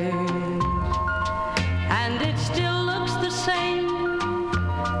cared. And it still looks the same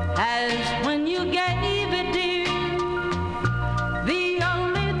as when you gave it, dear. The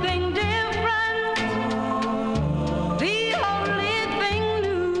only thing different, the only thing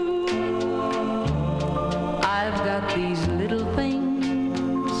new, I've got these little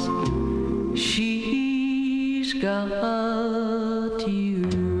things, she's got you.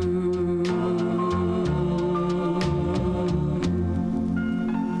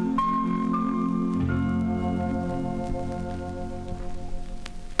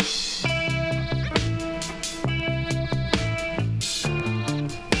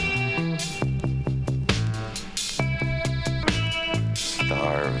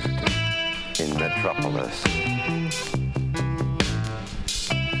 Metropolis,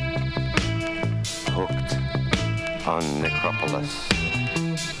 hooked on necropolis,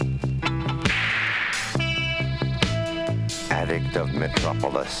 addict of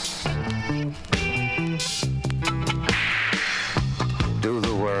Metropolis, do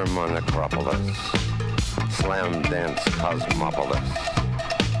the worm on Acropolis, slam dance Cosmopolis,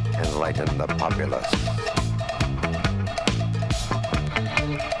 enlighten the populace.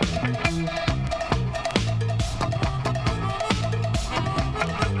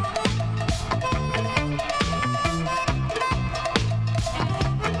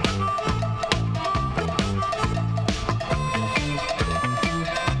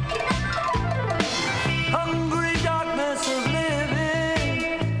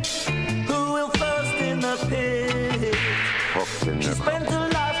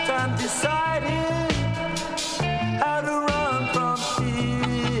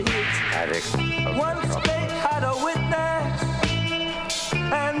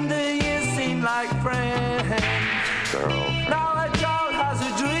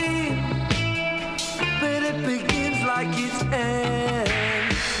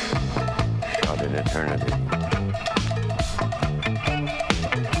 Eternity.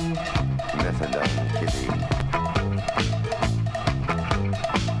 Methadone kitty.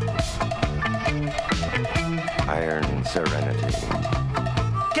 Iron serenity.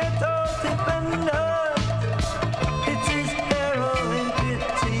 Ghetto defender, it is heroin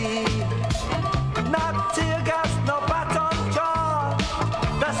pity. Not tear gas, no baton jar.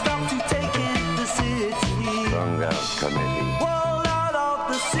 That stops you taking the city. Strung out committee. Wall out of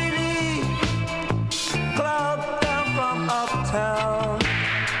the city. Club down from uptown.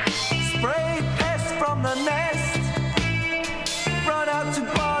 Spray pests from the nest. Run out to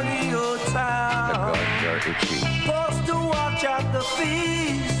party or town. The gods are itchy. Forced to watch out the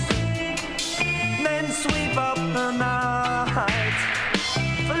feast. Then sweep up the night.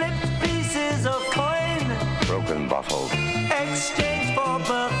 Flipped pieces of coin. Broken bottles. Exchange for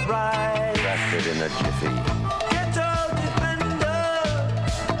birthright. Drafted in a jiffy. Ghetto defender.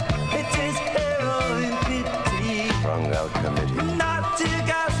 It is heroin pity. Strung out committee. Not tear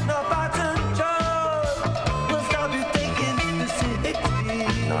gas, no baton jar. Will stop you taking the city.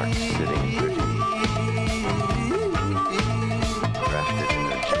 Not sitting pretty. Drafted in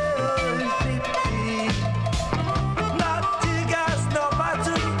a jiffy. Heroin pity. Not tear gas, no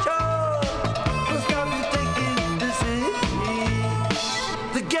baton jar. Will stop you taking the city.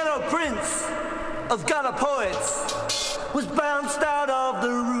 The ghetto prince of ghetto poets was bounced out of the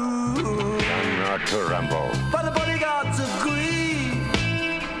room. To Rambo. But the bodyguards agree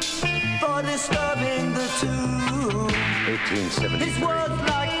for disturbing the tomb. 1873. His words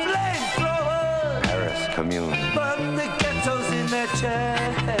like flamethrowers. Paris Commune. Burn the ghettos in their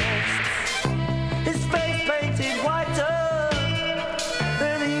chests. His face painted whiter.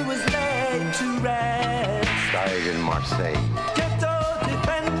 Then he was laid to rest. Died in Marseille. Ghetto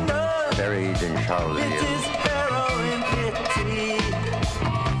defender. Buried in It Charleville. is heroin pity.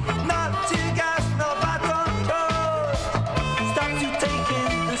 Not to gas, no baton jar. Stops you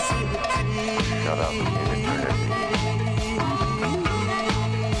taking the city. Shut up in eternity.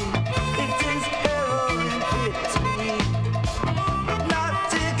 It is heroin pity. Not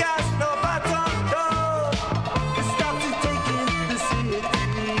to gas, no baton jar. Stops you taking the city.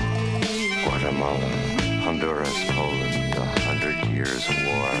 Guatemala, Honduras, Poland, 100 Years'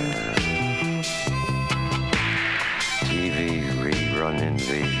 War. TV rerun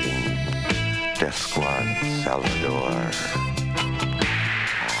invasion. Death Squad, Salvador.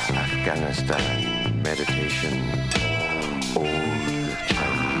 Afghanistan, meditation. Old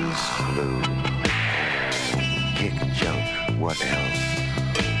Chinese flu. Kick junk, what else?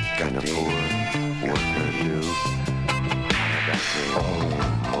 Can a poor worker do?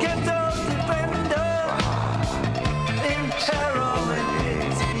 Ghetto defender. In heroin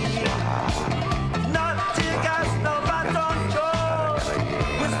pity. Not to gas, no baton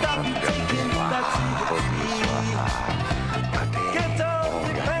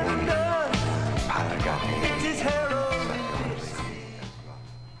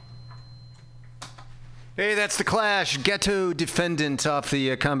Hey, that's The Clash, Ghetto Defendant off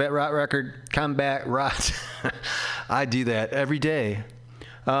the Combat Rot record. Combat Rot. I do that every day.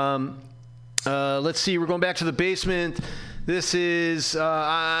 Let's see, we're going back to the basement. This is,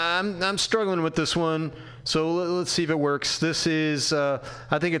 I'm struggling with this one, so let's see if it works. This is, I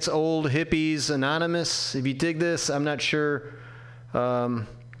think it's Old Hippies Anonymous. If you dig this, I'm not sure. I'm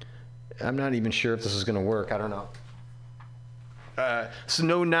not even sure if this is going to work. I don't know. So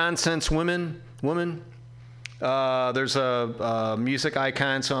No Nonsense Woman. There's a music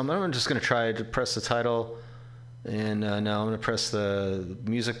icon, so I'm just going to try to press the title. And now I'm going to press the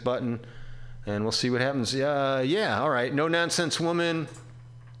music button, and we'll see what happens. Yeah, all right. No Nonsense Woman.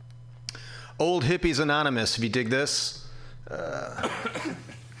 Old Hippies Anonymous, if you dig this. Okay.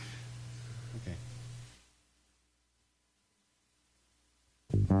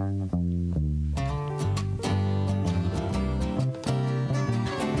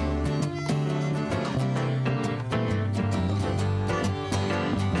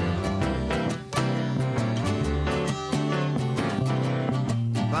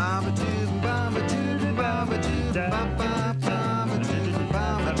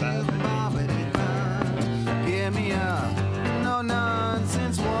 Give me a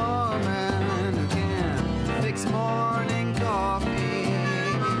no-nonsense woman who can fix morning coffee,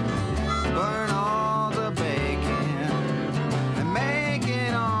 burn all the bacon, and make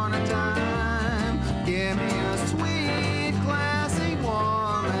it on a dime. Give me a sweet, classy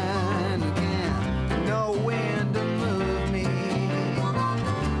woman who can know when to move me.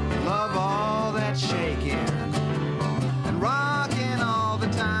 Love all that shaking and rocking all the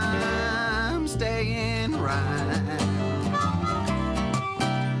time, staying right.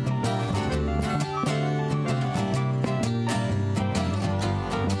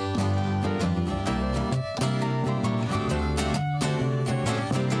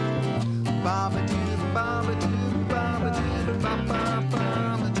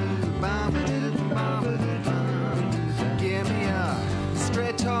 Give me a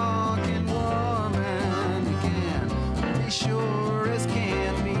straight talking woman again, be sure as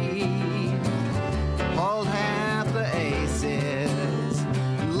can be. Hold half the aces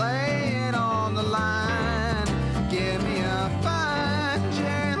and lay it on the line. Give me a fine,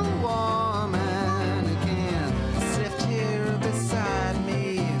 gentle woman again, sift here beside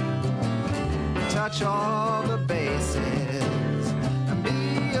me. Touch all the bases and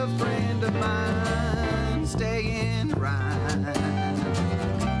be a friend of mine, staying right.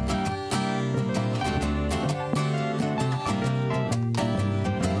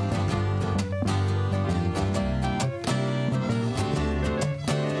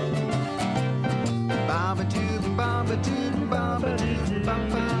 Ba-ba-doo, ba-ba-doo, ba-ba-doo,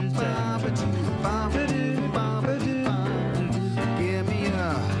 ba-ba-ba-ba-doo, ba-ba-doo, ba-ba-doo, ba. Give me a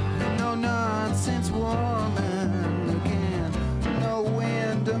no-nonsense woman who can know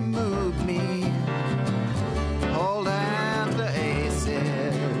when to move me. Hold half the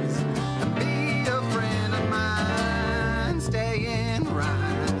aces and be a friend of mine, staying right.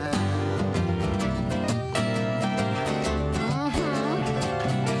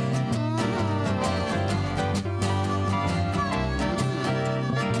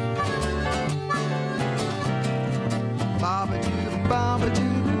 Ba-ba-doo,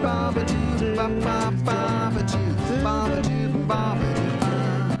 ba-ba-doo, ba-ba-doo, ba-ba-ba-ba-doo, ba-ba-doo, ba-ba-doo,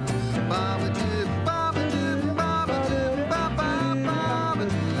 ba-ba-doo, ba-ba-doo, ba-ba-doo,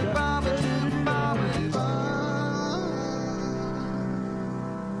 ba-ba-ba-ba-doo, ba-ba-doo, ba-ba-doo, ba.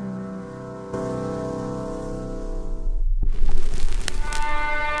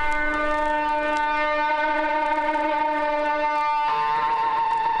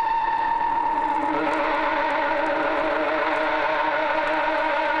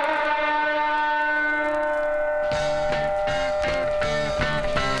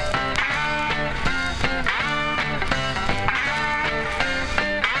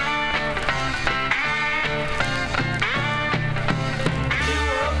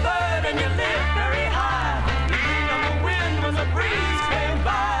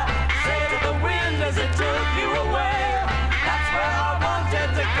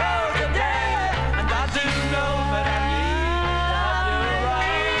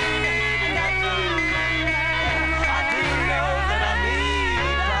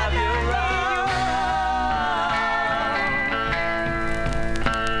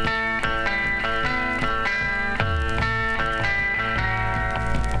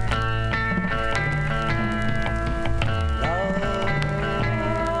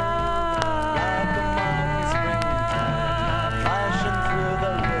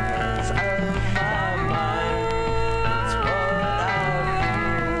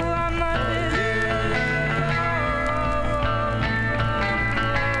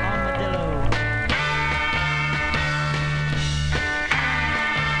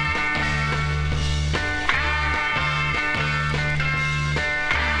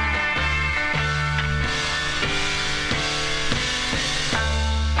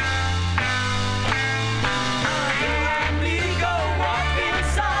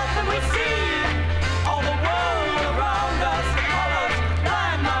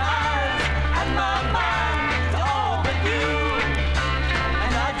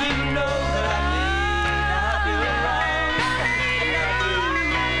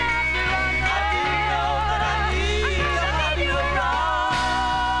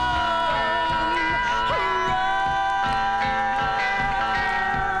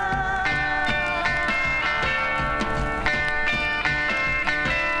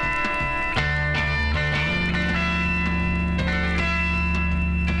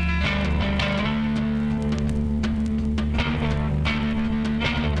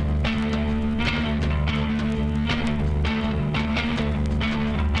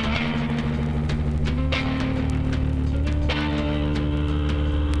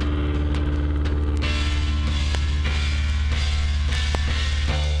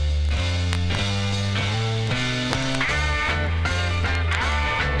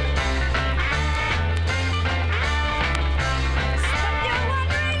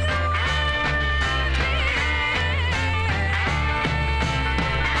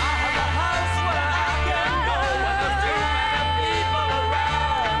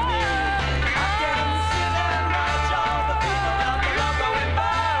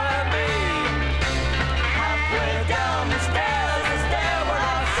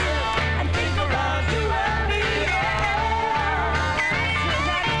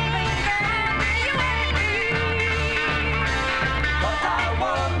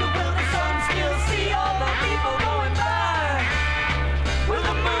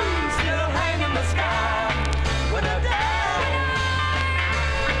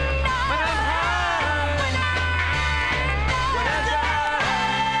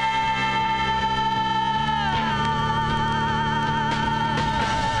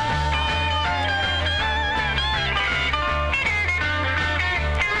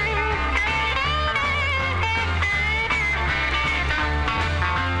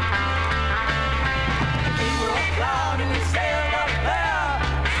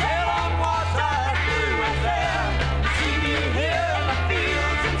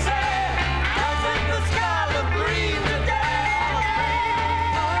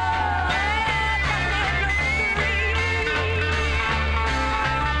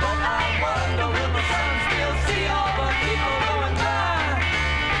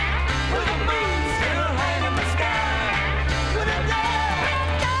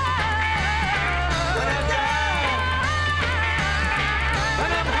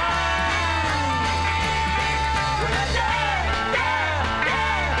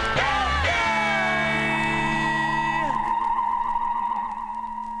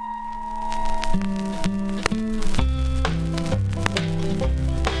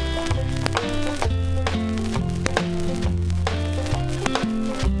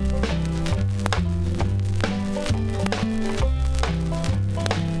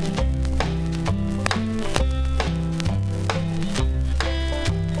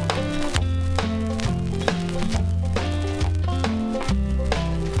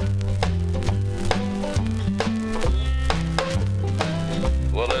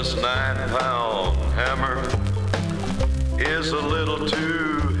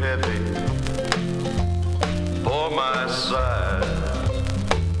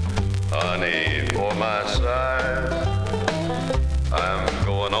 my side. I'm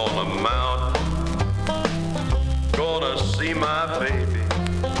going on a mountain, gonna see my baby,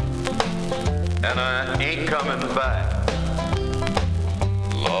 and I ain't coming back.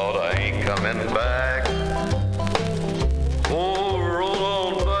 Lord, I ain't coming back. Oh, roll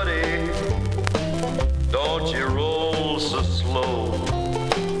on, buddy, don't you roll so slow.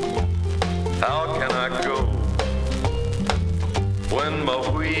 How can I go when my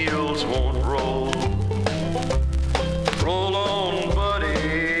wheels won't roll? Roll on,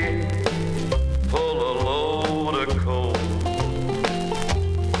 buddy, pull a load of coal.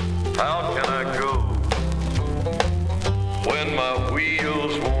 How can I go when my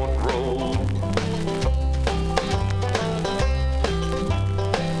wheels won't roll?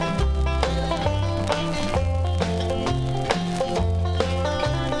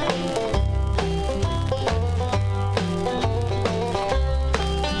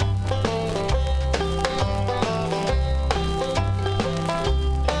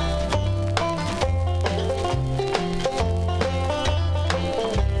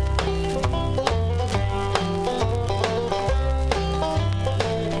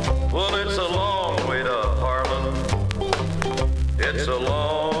 It's a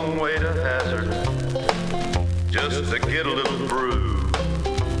long way to Hazard, just to get a little brew,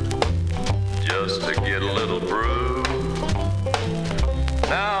 just to get a little brew.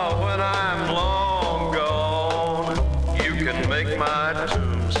 Now when I'm long gone, you can make my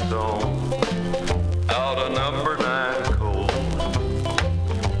tombstone out of number 9 coal,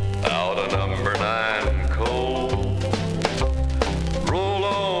 out of number 9 coal. Roll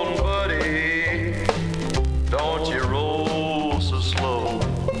on, buddy, don't you roll so slow.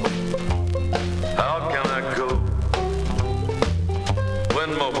 How can I go when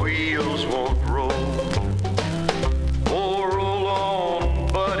my wheels won't roll? Oh, roll on,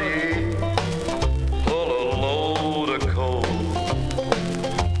 buddy, pull a load of coal.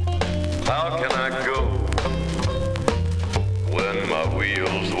 How can I go when my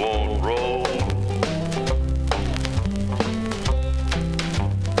wheels won't roll?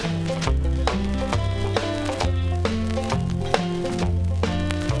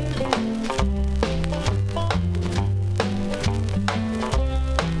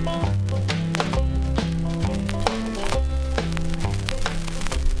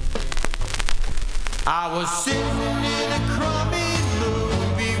 I was sitting in a crummy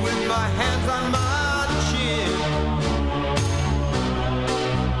movie with my hands on my chin.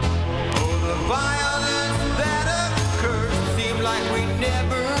 Oh, the violence that occurs seemed like we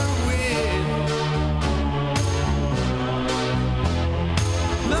never win.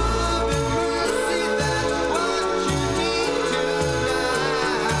 Love and mercy, that's what you need tonight.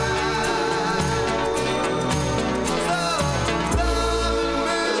 So, love and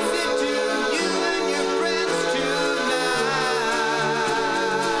mercy to you and your friends tonight.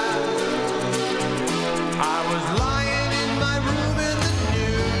 I was lying in my room and the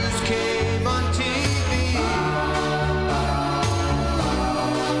news came on TV.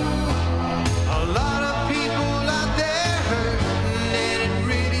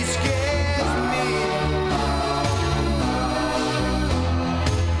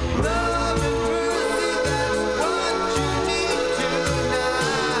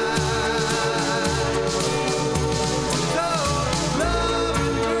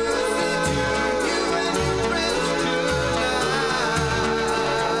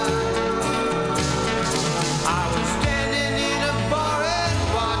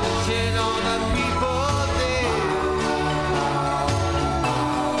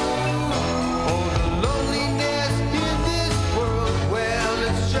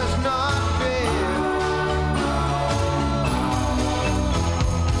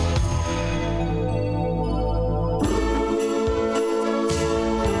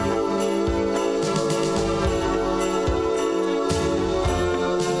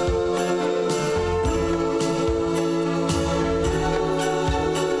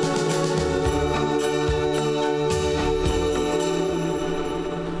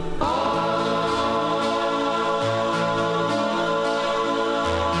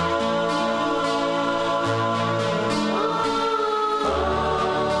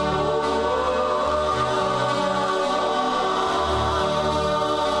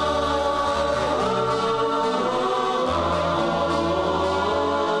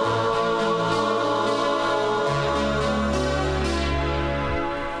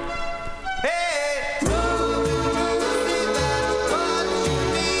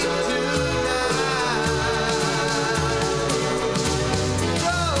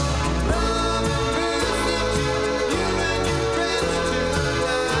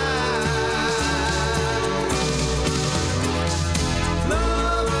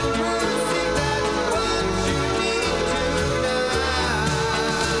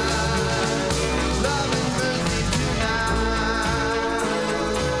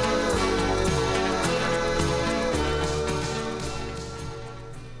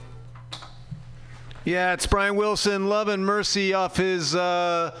 Yeah, it's Brian Wilson, Love and Mercy off his, it's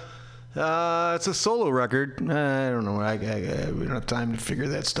a solo record. I don't know. We don't have time to figure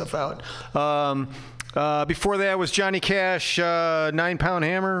that stuff out. Before that was Johnny Cash, 9-pound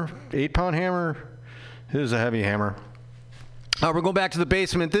hammer, 8-pound hammer. It was a heavy hammer. We're going back to the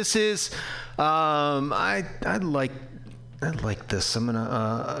basement. This is, I like this. I'm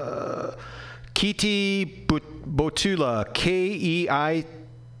gonna, Keiti Botula,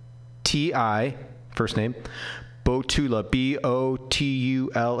 Keiti, first name, Botula,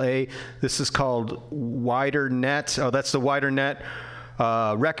 Botula. This is called Wider Net. Oh, that's the Wider Net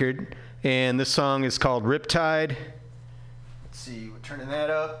record. And this song is called Riptide. Let's see, we're turning that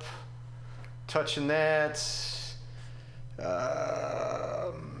up, touching that.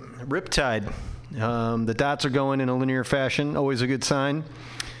 Riptide. The dots are going in a linear fashion, always a good sign.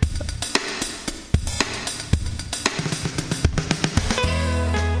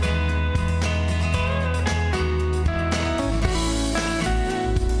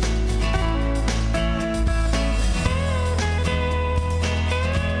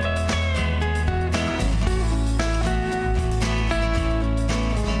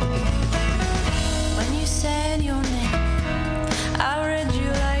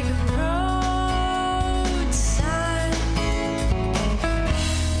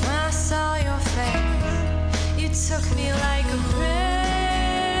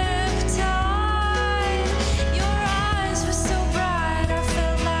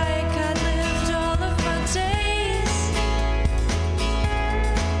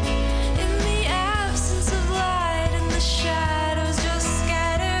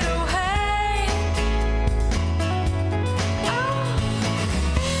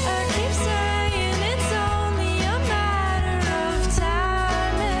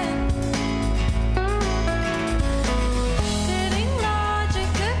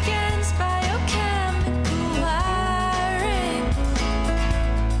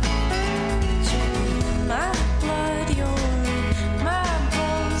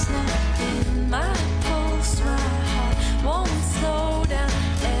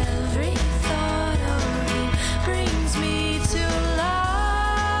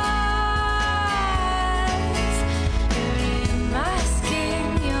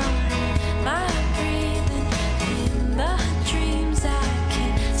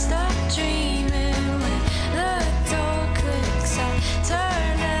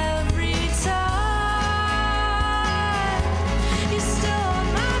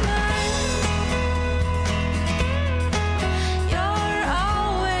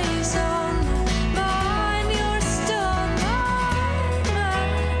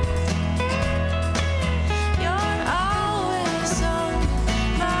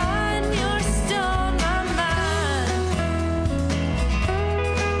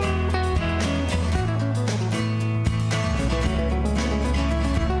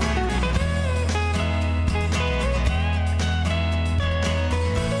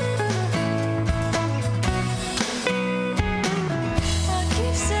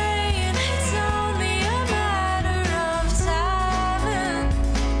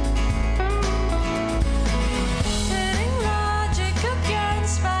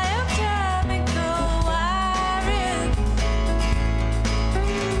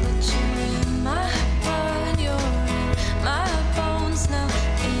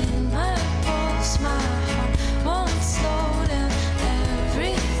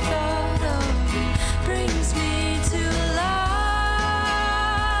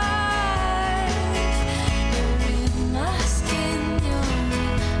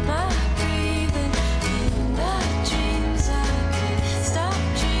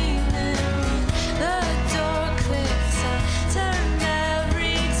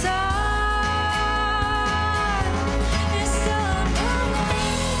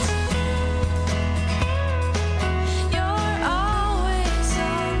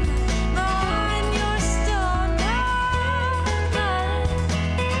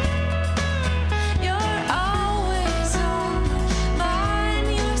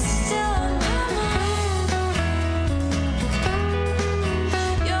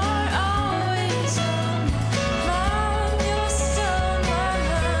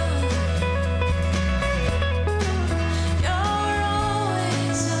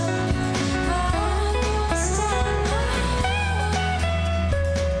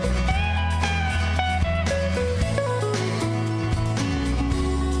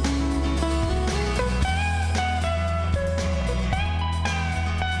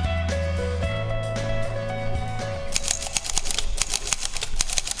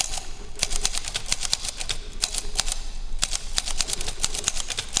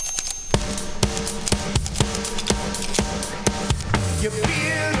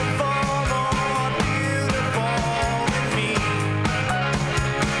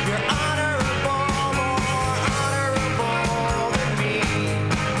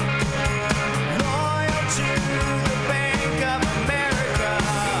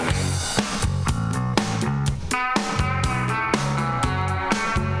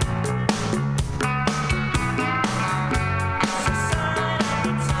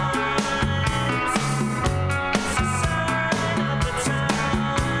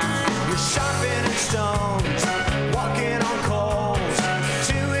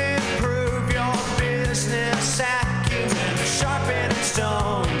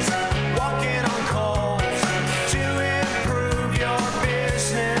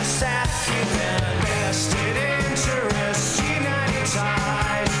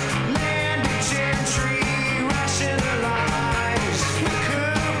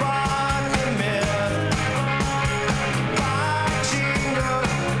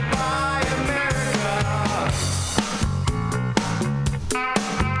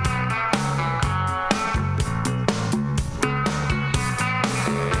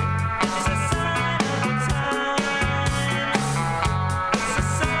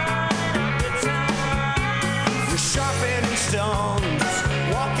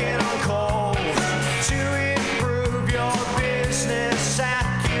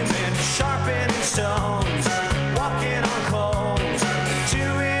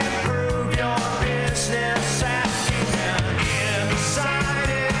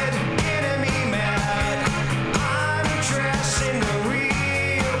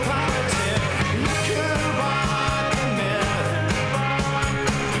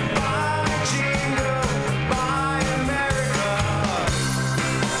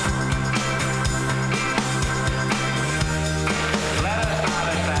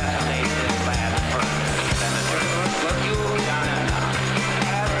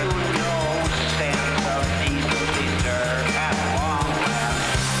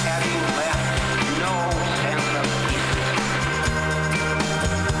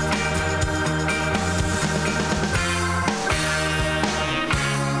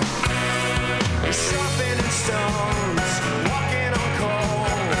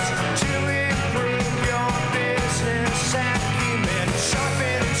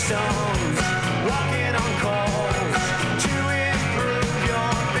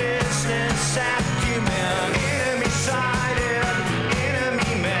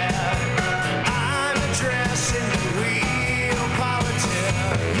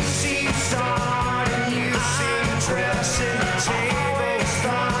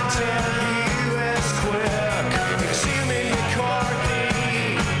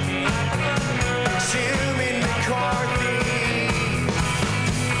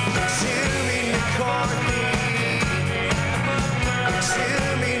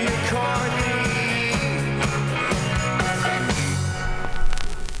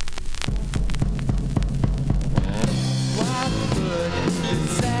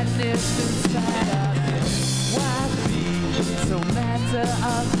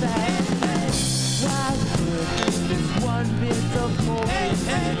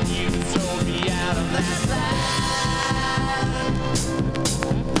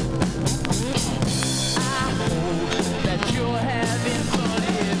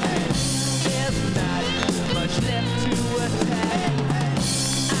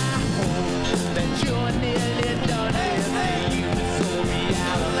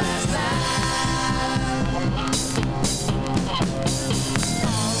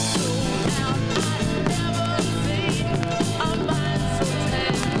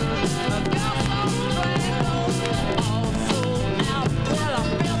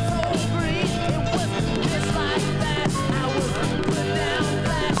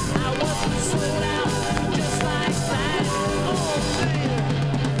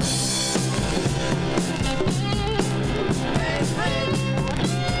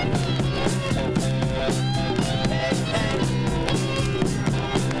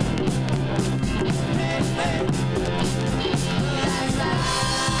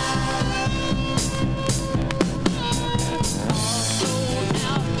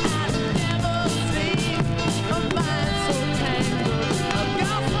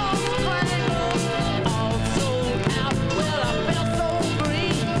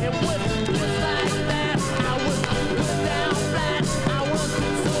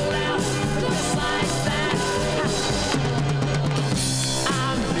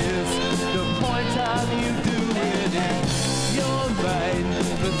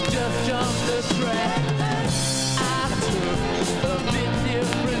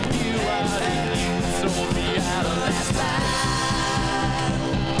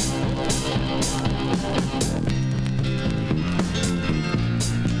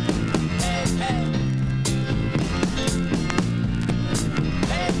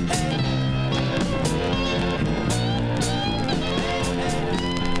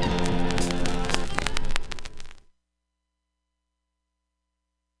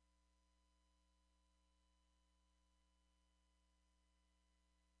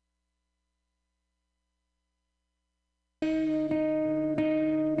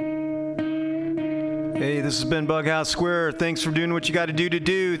 Hey, this has been Bughouse Square. Thanks for doing what you got to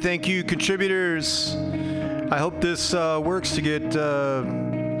do. Thank you, contributors. I hope this works to get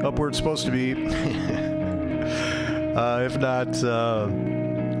up where it's supposed to be. If not,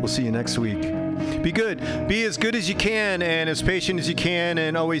 we'll see you next week. Be good. Be as good as you can and as patient as you can,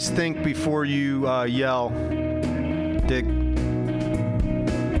 and always think before you yell. Dig.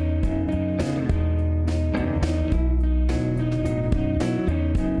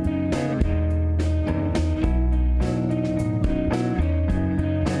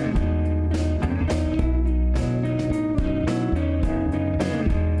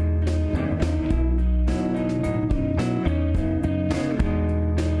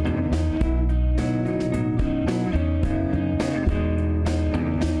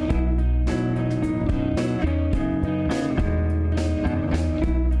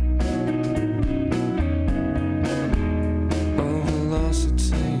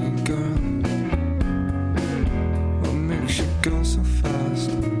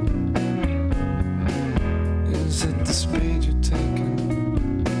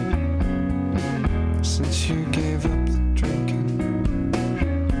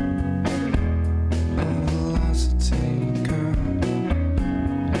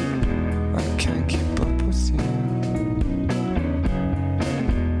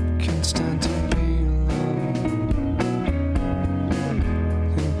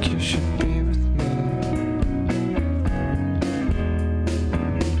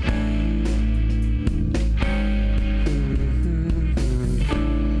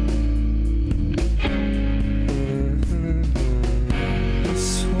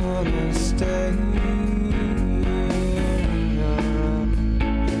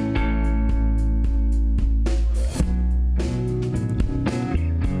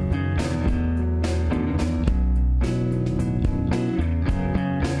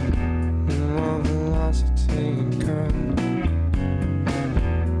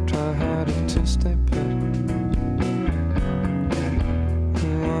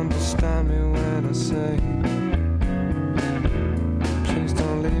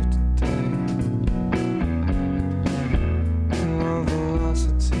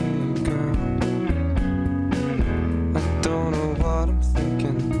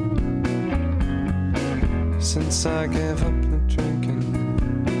 Since I gave up the drinking,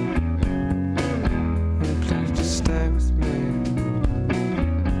 please just stay with me.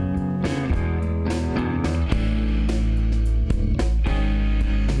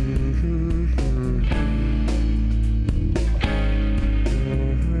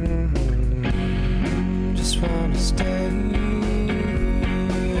 Just wanna stay.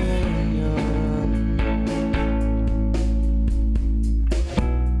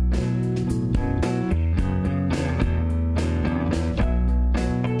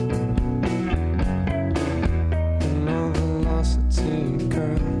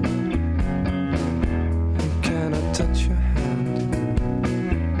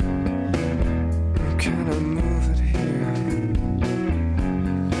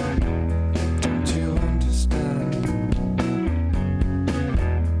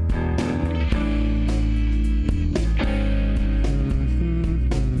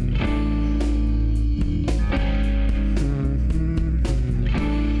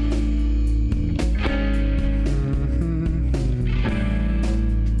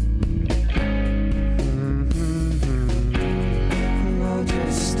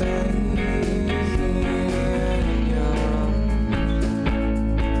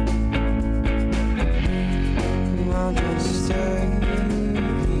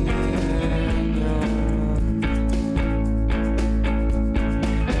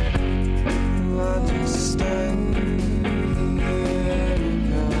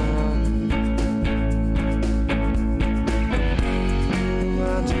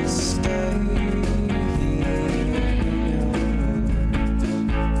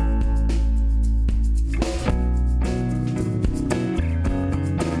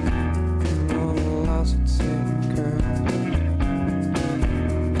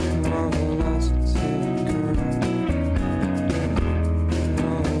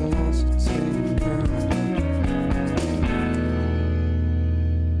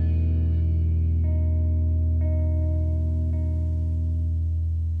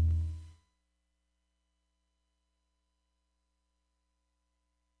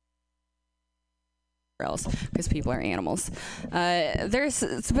 else, because people are animals.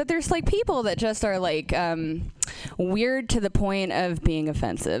 There's like people that just are like weird to the point of being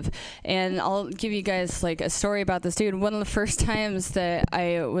offensive. And I'll give you guys like a story about this dude. One of the first times that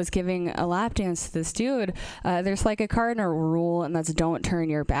I was giving a lap dance to this dude, there's like a cardinal rule, and that's don't turn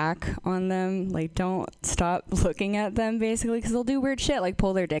your back on them. Like, don't stop looking at them, basically, because they'll do weird shit like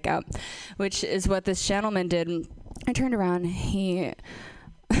pull their dick out, which is what this gentleman did. I turned around, he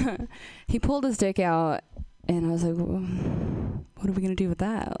pulled his dick out, and I was like, what are we going to do with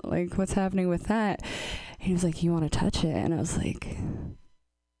that? Like, what's happening with that? He was like, you want to touch it? And I was like,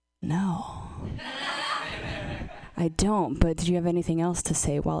 no. I don't, but did you have anything else to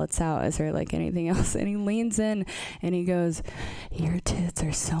say while it's out? Is there like anything else? And he leans in and he goes, your tits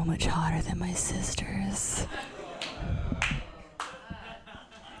are so much hotter than my sister's.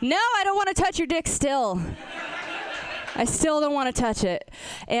 No, I don't want to touch your dick still. I still don't want to touch it.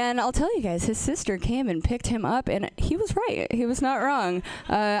 And I'll tell you guys, his sister came and picked him up, and he was right. He was not wrong.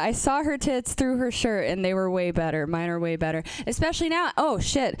 I saw her tits through her shirt, and they were way better. Mine are way better. Especially now. Oh,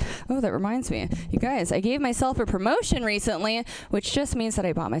 shit. Oh, that reminds me. You guys, I gave myself a promotion recently, which just means that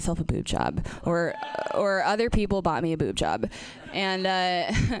I bought myself a boob job. Or other people bought me a boob job. And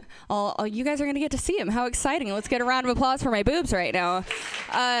you guys are going to get to see him. How exciting. Let's get a round of applause for my boobs right now.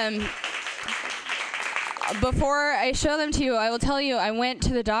 Before I show them to you, I will tell you, I went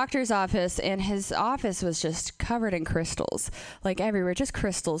to the doctor's office, and his office was just covered in crystals, like everywhere, just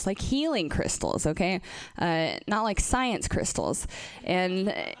crystals, like healing crystals, okay? Not like science crystals.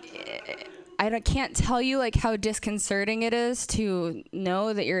 And I can't tell you like how disconcerting it is to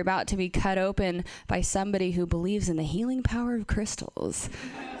know that you're about to be cut open by somebody who believes in the healing power of crystals,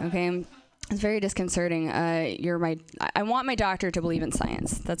 okay? It's very disconcerting. I want my doctor to believe in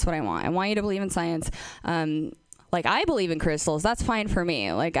science. That's what I want. I want you to believe in science. Like, I believe in crystals. That's fine for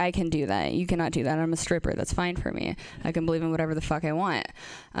me. Like, I can do that. You cannot do that. I'm a stripper. That's fine for me. I can believe in whatever the fuck I want.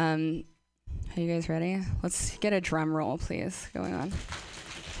 Are you guys ready? Let's get a drum roll, please, going on.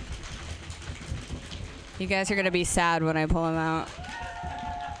 You guys are going to be sad when I pull them out.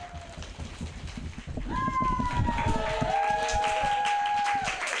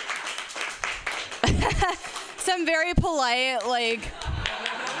 Some very polite, like,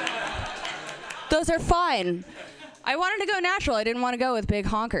 those are fine. I wanted to go natural. I didn't want to go with big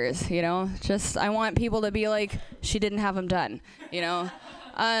honkers, you know? Just, I want people to be like, she didn't have them done, you know?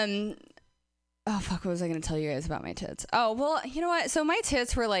 Oh, fuck, what was I going to tell you guys about my tits? Oh, well, you know what? So my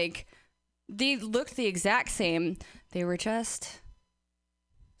tits were like, they looked the exact same. They were just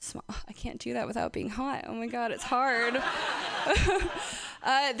small. I can't do that without being hot. Oh my God, it's hard.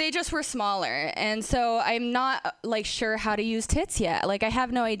 They just were smaller, and so I'm not like sure how to use tits yet. Like, I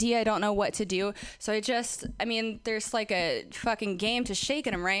have no idea. I don't know what to do. So I mean, there's like a fucking game to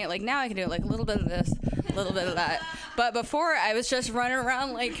shaking them, right? Like, now I can do like a little bit of this, a little bit of that. But before, I was just running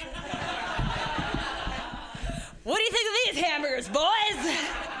around like, what do you think of these hamburgers, boys?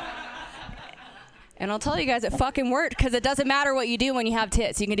 And I'll tell you guys, it fucking worked, because it doesn't matter what you do when you have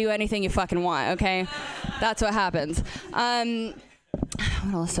tits. You can do anything you fucking want, okay? That's what happens.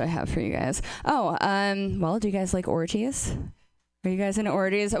 What else do I have for you guys? Oh, well, do you guys like orgies? Are you guys into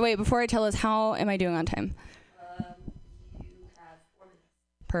orgies? Wait, before I tell us, how am I doing on time? You have 4 minutes.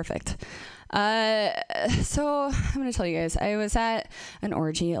 Perfect. So I'm going to tell you guys, I was at an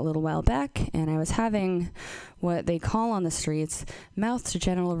orgy a little while back, and I was having what they call on the streets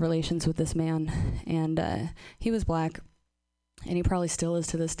mouth-to-genital relations with this man, and he was black, and he probably still is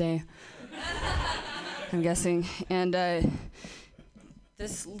to this day, I'm guessing, and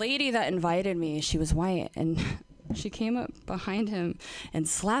this lady that invited me, she was white, and she came up behind him and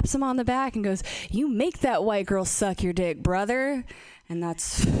slaps him on the back and goes, "You make that white girl suck your dick, brother." And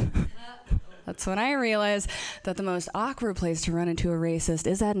that's when I realized that the most awkward place to run into a racist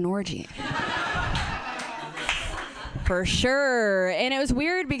is at an orgy. For sure. And it was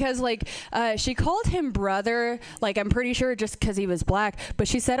weird because, like, she called him brother, like, I'm pretty sure just because he was black, but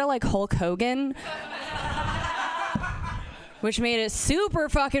she said it like Hulk Hogan. Which made it super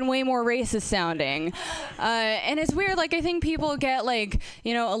fucking way more racist sounding. And it's weird, like, I think people get, like,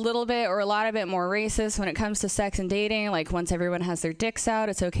 you know, a little bit or a lot of it more racist when it comes to sex and dating. Like, once everyone has their dicks out,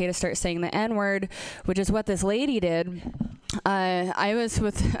 it's okay to start saying the N-word, which is what this lady did. I was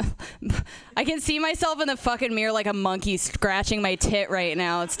with... I can see myself in the fucking mirror like a monkey scratching my tit right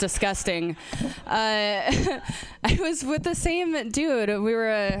now. It's disgusting. I was with the same dude.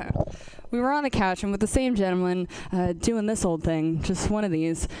 We were on the couch and with the same gentleman doing this old thing, just one of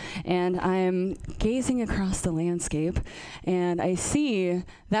these, and I'm gazing across the landscape, and I see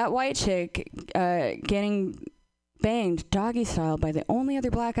that white chick getting banged doggy style by the only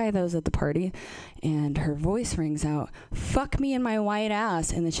other black guy that was at the party, and her voice rings out, "Fuck me in my white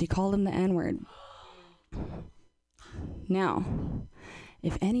ass," and then she called him the N-word. Now,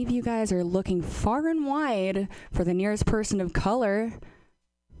 if any of you guys are looking far and wide for the nearest person of color,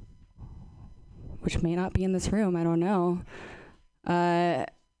 which may not be in this room, I don't know,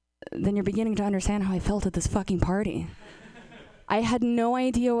 then you're beginning to understand how I felt at this fucking party. I had no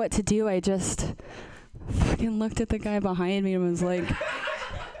idea what to do. I just fucking looked at the guy behind me and was like,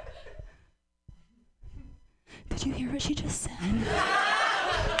 "Did you hear what she just said?"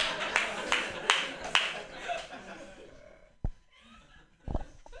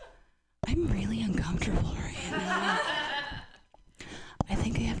 I'm really uncomfortable right now. I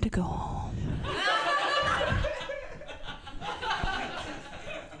think I have to go home.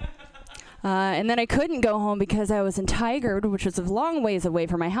 And then I couldn't go home because I was in Tigard, which was a long ways away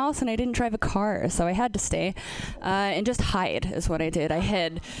from my house, and I didn't drive a car, so I had to stay and just hide is what I did. I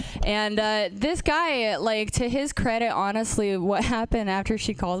hid. And this guy, like, to his credit, honestly, what happened after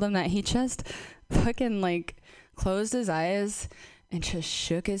she called him that, he just fucking, like, closed his eyes and just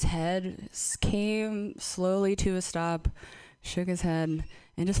shook his head, came slowly to a stop, shook his head,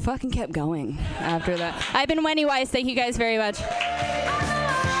 and just fucking kept going after that. I've been Wendy Weiss. Thank you guys very much.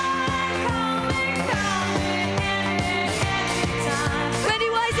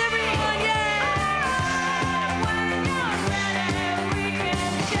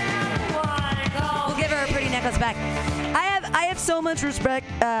 Us back. I have so much respect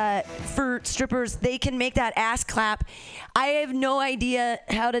for strippers. They can make that ass clap. I have no idea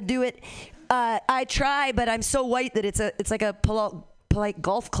how to do it. I try, but I'm so white that it's like a polite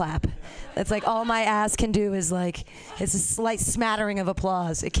golf clap. It's like all my ass can do is like, it's a slight smattering of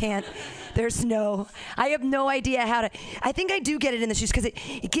applause. It can't. I have no idea how to. I think I do get it in the shoes because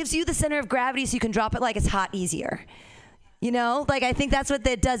it gives you the center of gravity so you can drop it like it's hot easier. You know, like I think that's what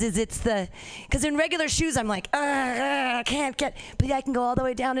that does. Is because in regular shoes I'm like, I can't get, but I can go all the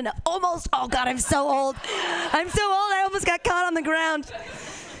way down and almost. Oh God, I'm so old. I almost got caught on the ground.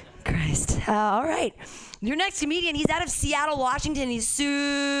 Christ. All right, your next comedian. He's out of Seattle, Washington. He's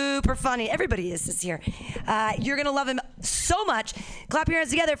super funny. Everybody is this year. You're gonna love him so much. Clap your hands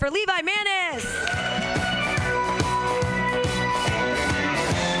together for Levi Manis.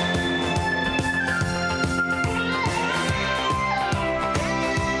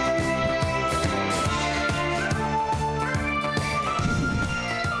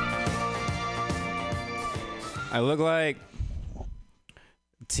 I look like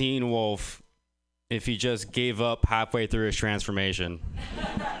Teen Wolf if he just gave up halfway through his transformation.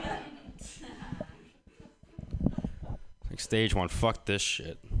 Like stage one, fuck this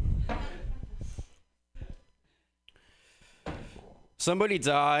shit. Somebody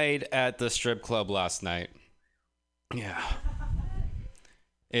died at the strip club last night. Yeah.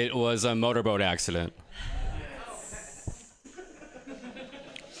 It was a motorboat accident.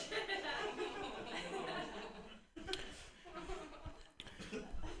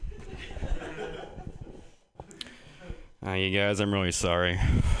 You guys, I'm really sorry.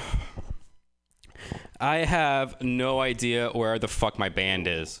 I have no idea where the fuck my band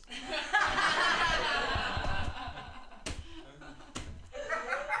is.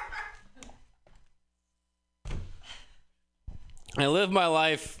 I live my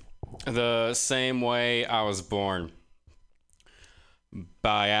life the same way I was born.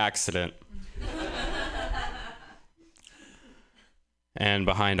 By accident. And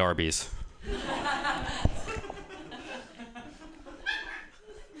behind Arby's.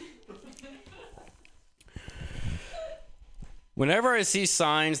 Whenever I see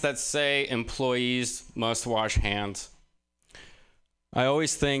signs that say employees must wash hands, I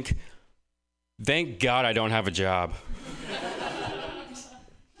always think, thank God I don't have a job.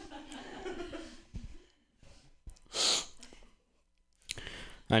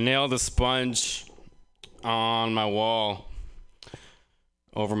 I nailed a sponge on my wall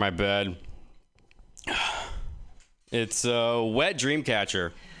over my bed. It's a wet dream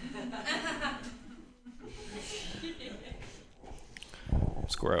catcher.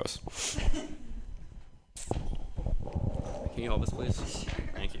 It's gross. Can you hold this, please? Sure.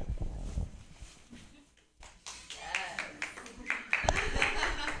 Thank you.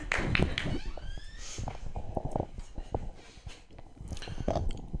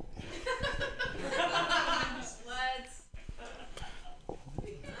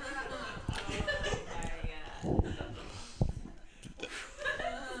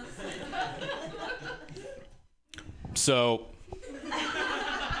 So,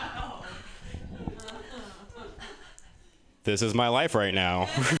 this is my life right now.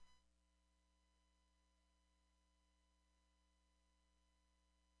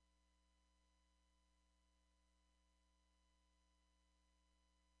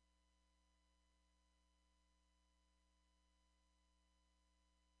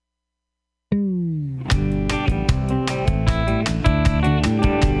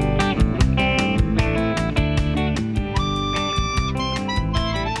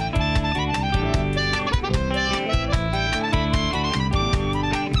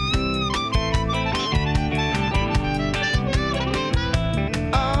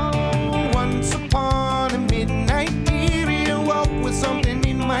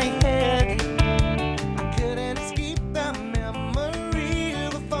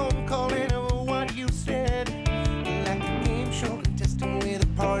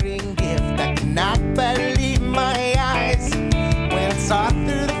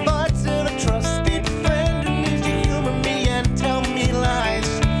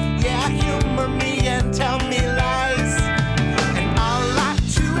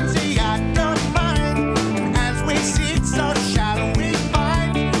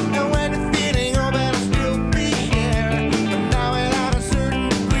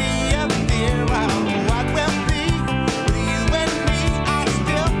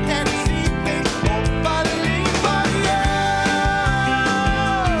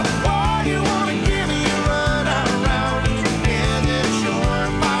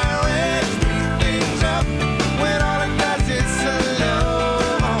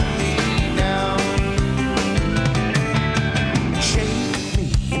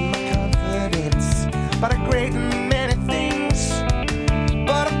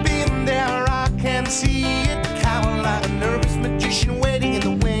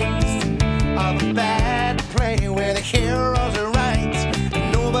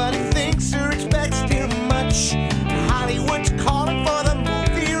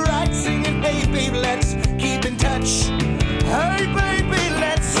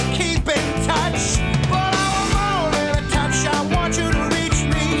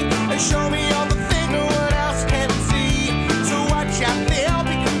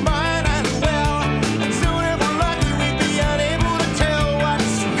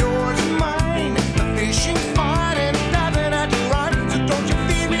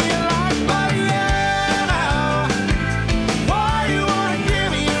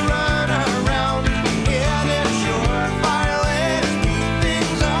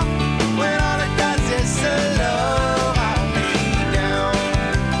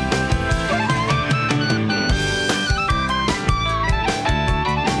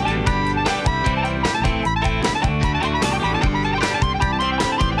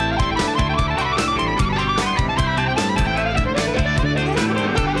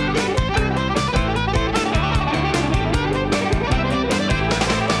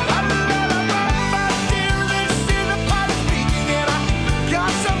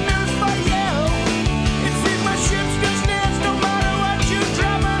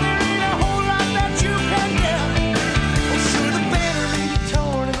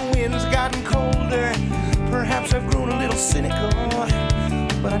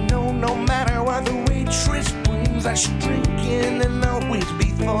 fresh drinking and